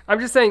it. I'm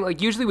just saying,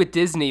 like, usually with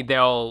Disney,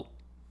 they'll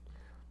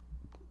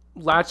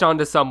latch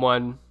onto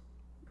someone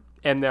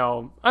and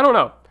I don't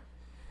know.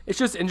 It's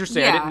just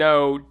interesting. Yeah. I didn't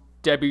know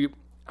Debbie.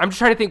 I'm just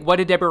trying to think, what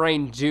did Debbie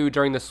Rain do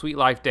during the Sweet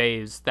Life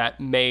days that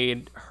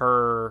made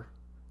her,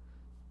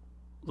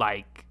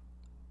 like,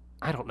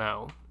 I don't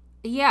know.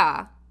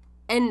 Yeah.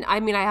 And I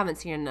mean, I haven't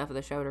seen enough of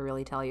the show to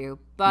really tell you,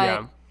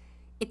 but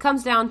it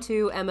comes down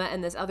to Emma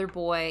and this other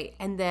boy,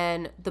 and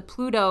then the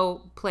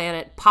Pluto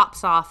planet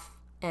pops off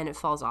and it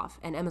falls off.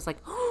 And Emma's like,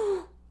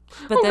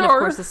 but then, of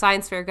course, the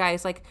science fair guy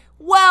is like,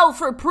 well,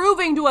 for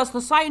proving to us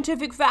the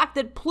scientific fact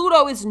that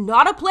Pluto is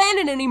not a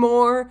planet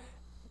anymore.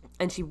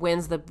 And she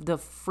wins the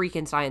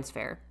freaking science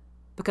fair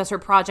because her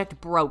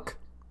project broke.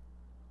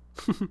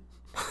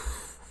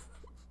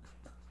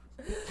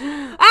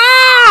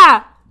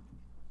 Ah!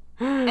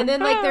 And then,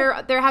 like,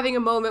 they're having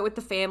a moment with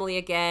the family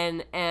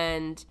again,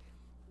 and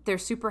they're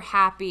super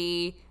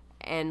happy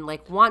and,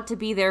 like, want to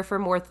be there for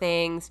more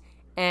things.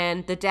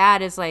 And the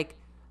dad is like,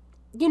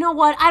 you know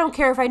what? I don't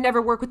care if I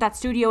never work with that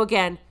studio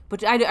again,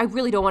 but I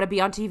really don't want to be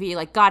on TV.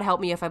 Like, God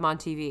help me if I'm on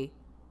TV.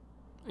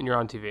 And you're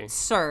on TV.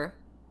 Sir,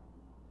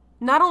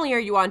 not only are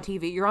you on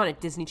TV, you're on a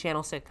Disney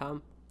Channel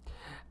sitcom.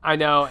 I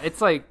know.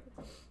 It's like,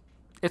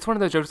 it's one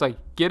of those jokes like,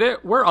 get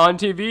it? We're on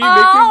TV making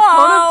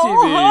fun of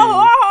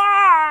TV.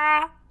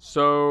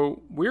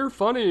 So, we're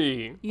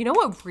funny. You know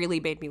what really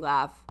made me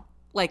laugh?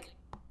 Like,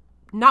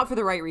 not for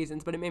the right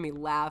reasons, but it made me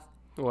laugh.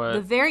 What?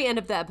 The very end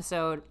of the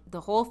episode,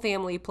 the whole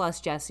family plus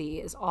Jessie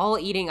is all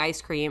eating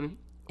ice cream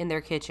in their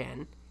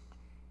kitchen.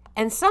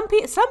 And some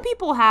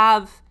people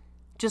have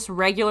just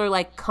regular,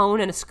 like,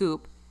 cone and a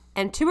scoop.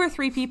 And 2 or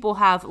 3 people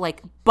have,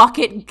 like,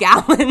 bucket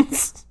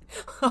gallons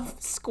of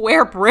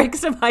square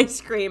bricks of ice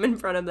cream in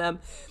front of them.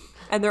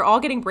 And they're all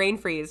getting brain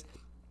freeze.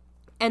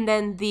 And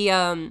then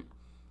the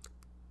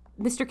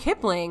Mr.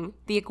 Kipling,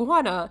 the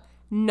iguana,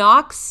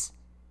 knocks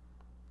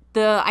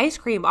the ice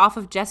cream off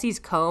of Jessie's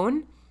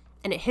cone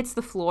and it hits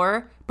the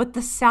floor. But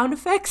the sound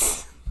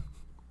effects,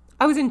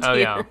 I was in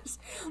tears.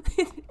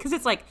 Because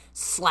it's like,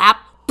 slap,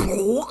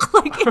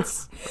 like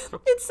it's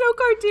so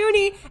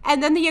cartoony.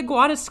 And then the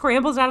iguana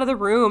scrambles out of the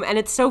room and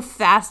it's so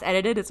fast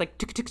edited. It's like,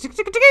 tick, tick, tick,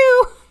 tick, tick.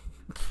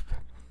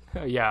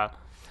 Yeah.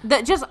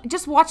 That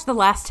just watch the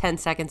last 10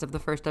 seconds of the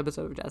first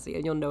episode of Jessie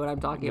and you'll know what I'm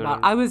talking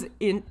about. I was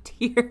in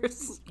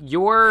tears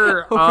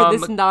over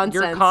this nonsense.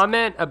 Your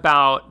comment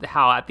about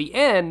how at the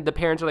end the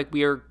parents are like,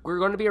 we're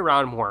going to be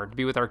around more to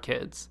be with our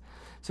kids.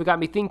 So it got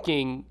me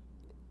thinking,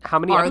 how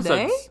many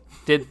episodes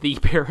did the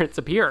parents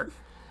appear?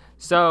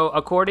 So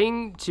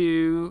according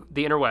to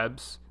the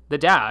interwebs, the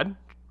dad,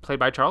 played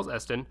by Charles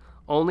Eston,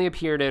 only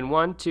appeared in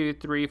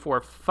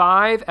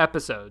 5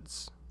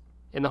 episodes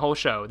in the whole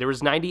show. There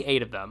was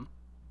 98 of them.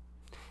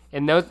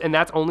 And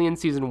that's only in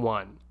season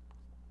 1.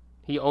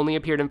 He only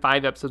appeared in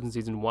 5 episodes in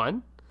season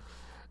 1.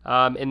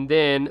 And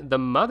then the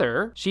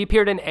mother, she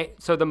appeared in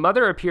 8. So the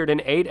mother appeared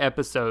in 8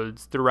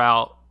 episodes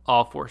throughout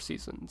all 4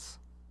 seasons.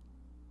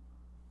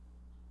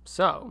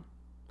 So,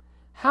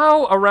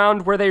 how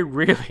around were they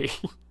really?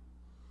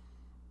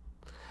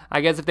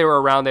 I guess if they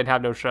were around, they'd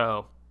have no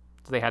show.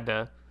 So they had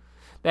to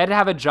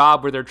have a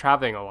job where they're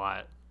traveling a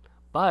lot.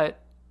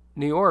 But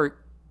New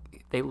York,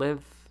 they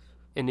live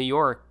in New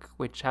York,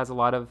 which has a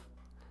lot of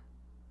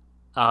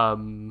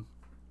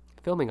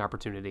filming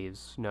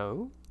opportunities.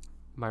 No?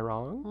 Am I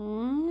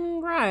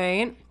wrong?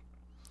 Right.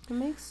 It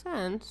makes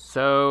sense.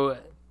 So,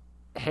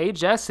 hey,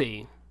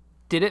 Jessie,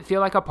 did it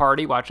feel like a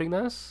party watching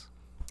this?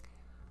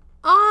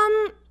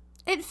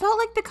 It felt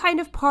like the kind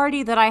of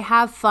party that I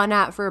have fun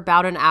at for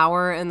about an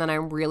hour and then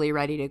I'm really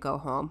ready to go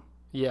home.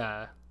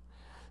 Yeah.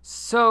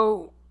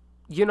 So,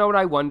 you know what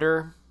I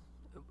wonder?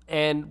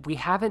 And we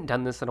haven't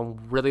done this in a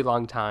really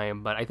long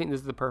time, but I think this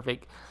is the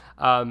perfect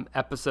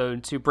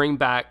episode to bring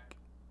back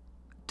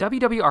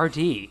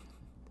WWRD.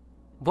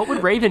 What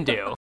would Raven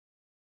do?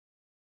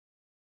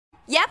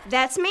 Yep,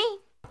 that's me.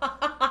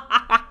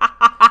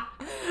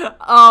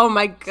 Oh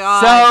my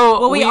god.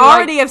 So we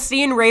already have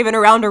seen Raven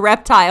around a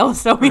reptile,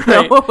 so we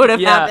know what would have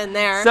happened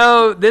there.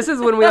 So this is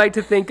when we like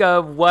to think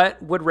of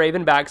what would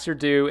Raven Baxter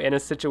do in a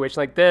situation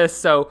like this.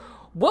 So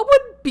what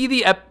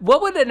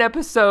would an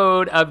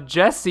episode of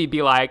Jessie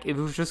be like if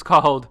it was just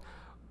called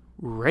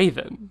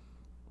Raven?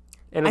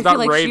 And it's I feel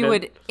not like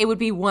Raven. it would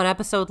be 1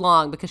 episode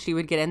long because she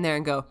would get in there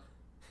and go,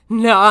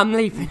 "No, I'm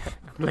leaving."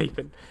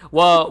 Raven.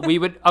 Well,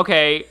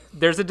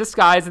 there's a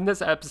disguise in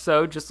this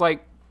episode, just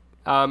like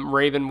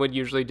Raven would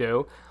usually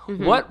do.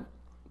 Mm-hmm.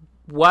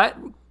 What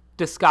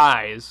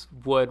disguise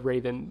would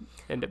Raven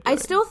end up doing? I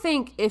still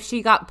think if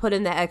she got put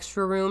in the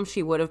extra room,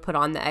 she would have put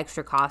on the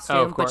extra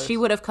costume, but she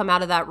would have come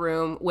out of that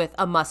room with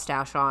a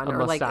mustache on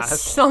like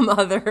some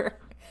other.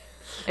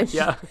 And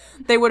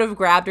they would have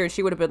grabbed her and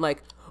she would have been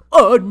like,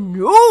 "Oh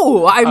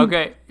no, I'm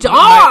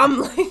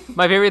dumb."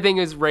 My favorite thing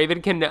is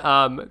Raven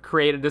can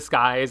create a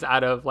disguise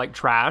out of like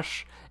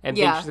trash and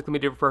think she's a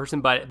completely different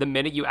person. But the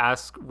minute you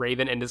ask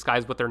Raven in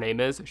disguise what their name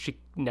is, she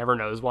never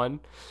knows one.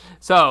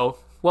 So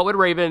what would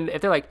Raven,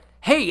 if they're like,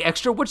 hey,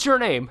 Extra, what's your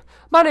name?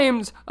 My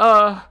name's,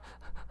 Octonica.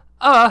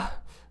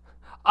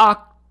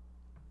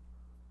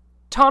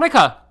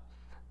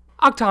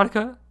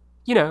 Octonica,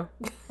 you know,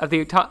 of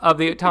the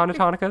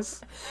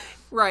Octonicas.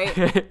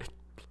 Right.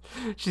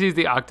 She sees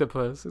the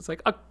octopus. It's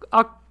like,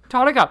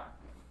 Octonica.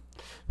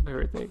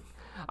 Favorite thing.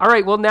 All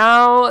right, well,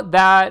 now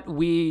that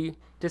we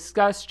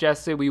discussed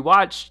Jessie, we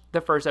watched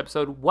the first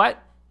episode,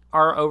 what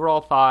are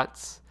overall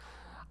thoughts?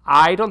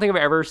 I don't think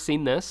I've ever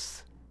seen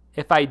this.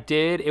 If I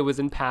did, it was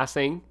in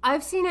passing.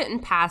 I've seen it in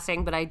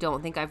passing, but I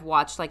don't think I've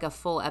watched like a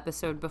full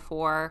episode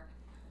before.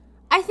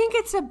 I think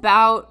it's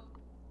about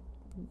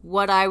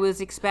what I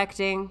was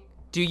expecting.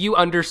 Do you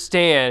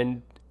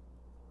understand,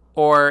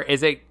 or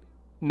is it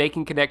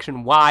making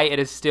connection why it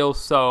is still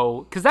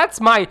so? Because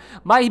that's my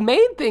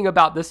main thing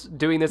about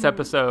doing this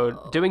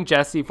episode, doing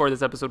Jessie for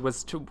this episode,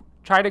 was to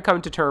try to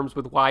come to terms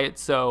with why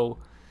it's so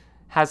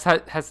has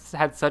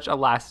had such a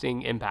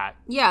lasting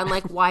impact. Yeah, and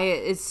like why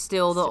it is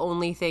still the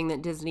only thing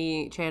that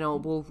Disney Channel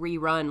will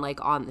rerun like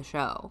on the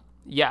show.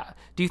 Yeah.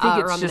 Do you think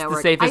it's just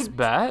the safest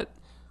bet?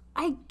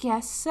 I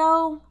guess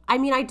so. I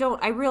mean,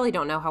 I really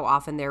don't know how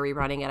often they're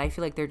rerunning it. I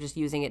feel like they're just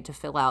using it to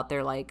fill out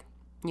their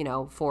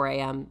 4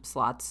 a.m.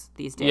 slots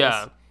these days.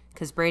 Yeah.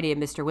 Because Brady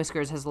and Mr.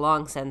 Whiskers has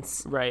long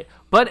since right.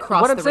 But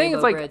what I'm saying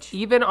is bridge.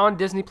 Even on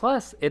Disney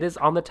Plus, it is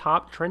on the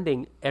top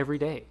trending every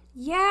day.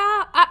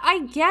 Yeah,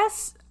 I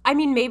guess. I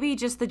mean, maybe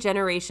just the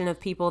generation of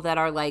people that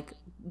are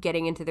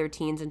getting into their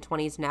teens and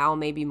 20s now,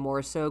 maybe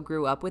more so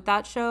grew up with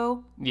that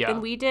show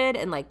than we did.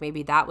 And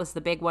maybe that was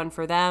the big one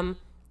for them.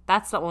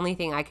 That's the only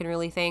thing I can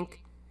really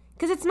think.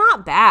 Because it's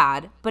not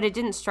bad, but it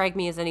didn't strike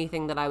me as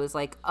anything that I was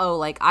like,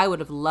 oh, I would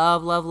have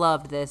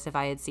loved this if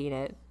I had seen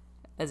it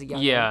as a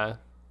young kid.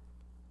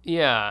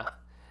 Yeah.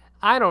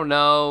 I don't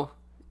know.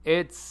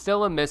 It's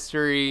still a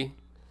mystery.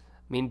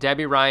 I mean,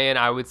 Debbie Ryan,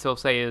 I would still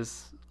say,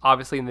 is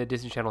obviously in the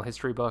Disney Channel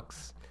history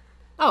books.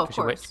 Oh, of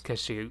course.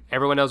 Because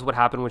everyone knows what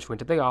happened when she went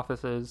to the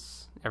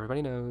offices.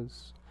 Everybody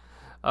knows.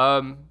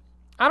 I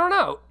don't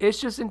know. It's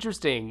just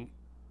interesting.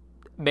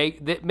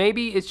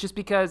 Maybe it's just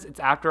because it's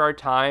after our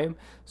time,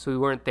 so we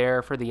weren't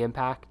there for the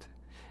impact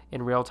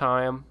in real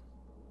time.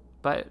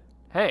 But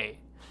hey,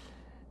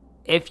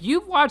 if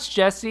you've watched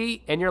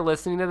Jessie and you're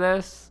listening to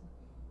this,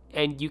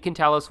 and you can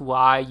tell us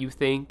why you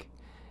think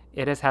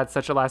it has had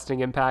such a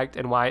lasting impact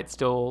and why it's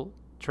still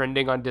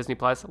trending on Disney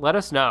Plus, let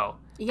us know.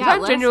 Yeah,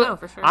 let us know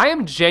for sure. I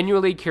am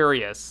genuinely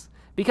curious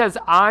because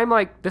I'm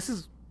like, this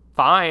is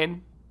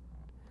fine.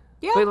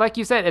 Yeah. But like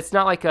you said, it's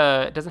not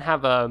it doesn't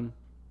have an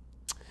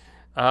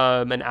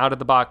out of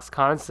the box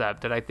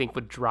concept that I think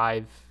would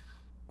drive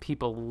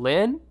people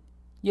in,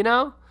 you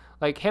know?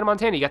 Like Hannah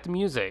Montana, you got the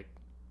music.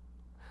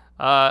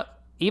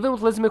 Even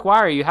with Lizzie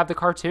McGuire, you have the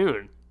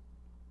cartoon.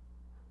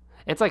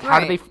 It's like,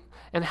 right.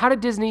 How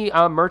did Disney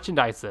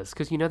merchandise this?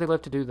 Because they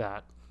love to do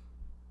that.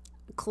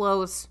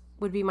 Clothes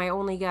would be my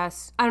only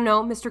guess. I don't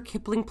know, Mr.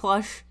 Kipling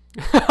plush.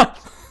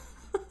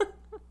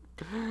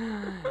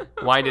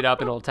 Wind it up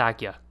and it'll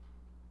attack you.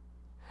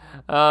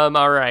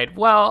 All right.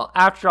 Well,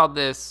 after all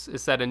this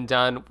is said and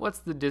done, what's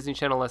the Disney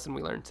Channel lesson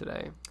we learned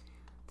today?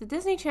 The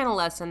Disney Channel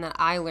lesson that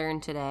I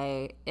learned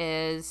today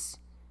is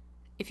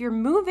if you're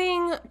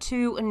moving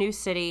to a new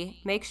city,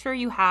 make sure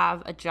you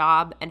have a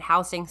job and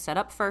housing set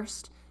up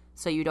first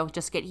so you don't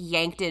just get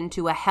yanked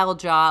into a hell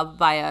job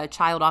by a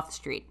child off the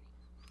street.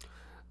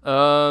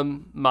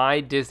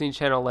 My Disney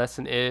Channel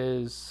lesson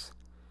is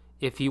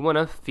if you want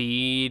to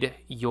feed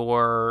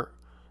your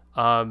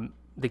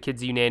the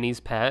kids you nanny's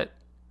pet,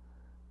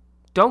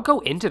 don't go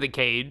into the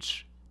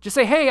cage. Just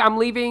say, hey, I'm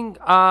leaving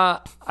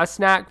a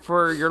snack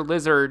for your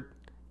lizard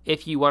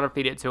if you want to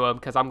feed it to him,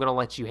 because I'm going to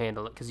let you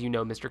handle it because you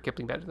know Mr.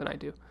 Kipling better than I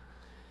do.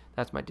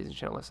 That's my Disney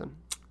Channel lesson.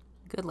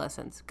 Good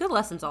lessons. Good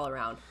lessons all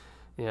around.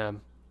 Yeah.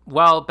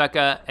 Well,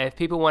 Becca, if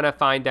people want to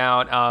find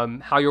out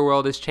how your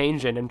world is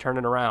changing and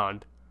turning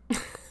around,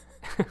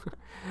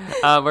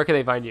 where can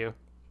they find you?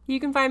 You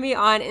can find me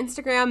on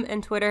Instagram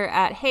and Twitter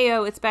at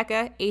Heyo, it's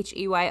Becca,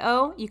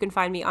 Heyo. You can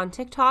find me on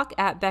TikTok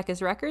at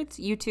Becca's Records,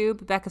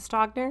 YouTube, Becca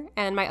Stogner,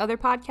 and my other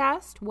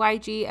podcast,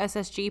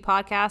 YGSSG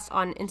Podcast,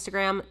 on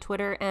Instagram,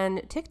 Twitter,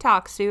 and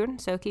TikTok soon.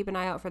 So keep an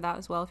eye out for that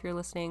as well if you're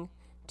listening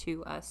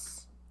to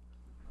us.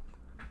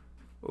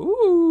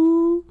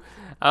 Ooh.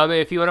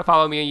 If you want to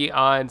follow me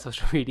on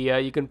social media,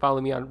 you can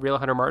follow me on Real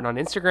Hunter Martin on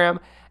Instagram,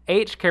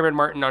 H. Cameron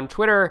Martin on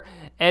Twitter.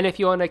 And if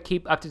you want to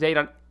keep up to date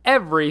on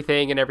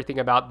everything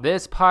about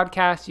this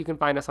podcast, you can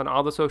find us on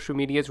all the social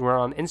medias. We're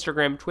on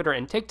Instagram, Twitter,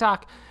 and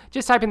TikTok.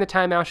 Just type in the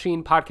Time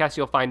Machine Podcast.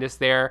 You'll find us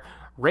there.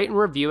 Rate and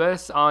review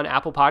us on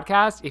Apple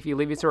Podcasts. If you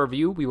leave us a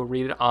review, we will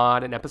read it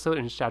on an episode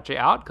and shout you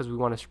out because we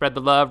want to spread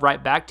the love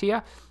right back to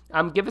you.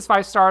 Give us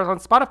 5 stars on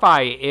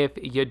Spotify if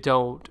you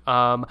don't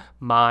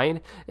mind.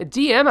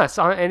 DM us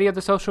on any of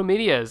the social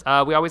medias.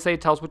 We always say,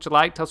 tell us what you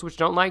like, tell us what you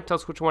don't like, tell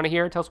us what you want to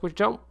hear, tell us what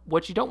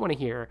you don't want to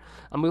hear.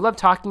 We love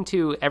talking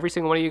to every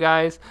single one of you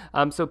guys.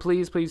 So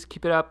please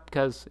keep it up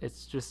because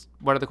it's just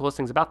one of the coolest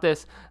things about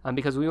this.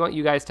 Because we want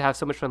you guys to have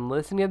so much fun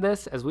listening to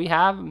this as we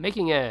have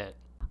making it.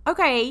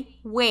 Okay,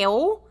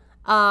 well,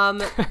 all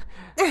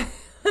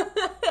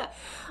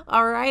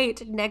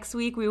right, next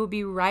week we will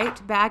be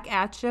right back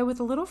at you with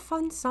a little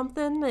fun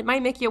something that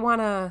might make you want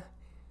to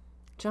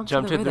jump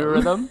to the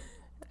rhythm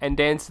and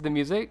dance to the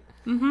music.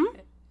 Mm-hmm.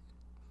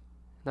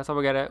 That's all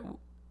we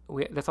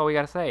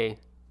gotta say.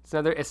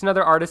 It's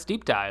another artist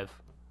deep dive.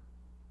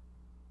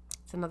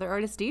 It's another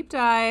artist deep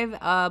dive.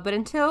 But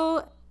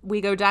until we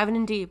go diving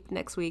in deep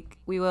next week,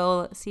 we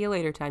will see you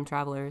later, time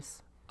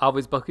travelers.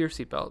 Always buckle your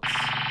seatbelts.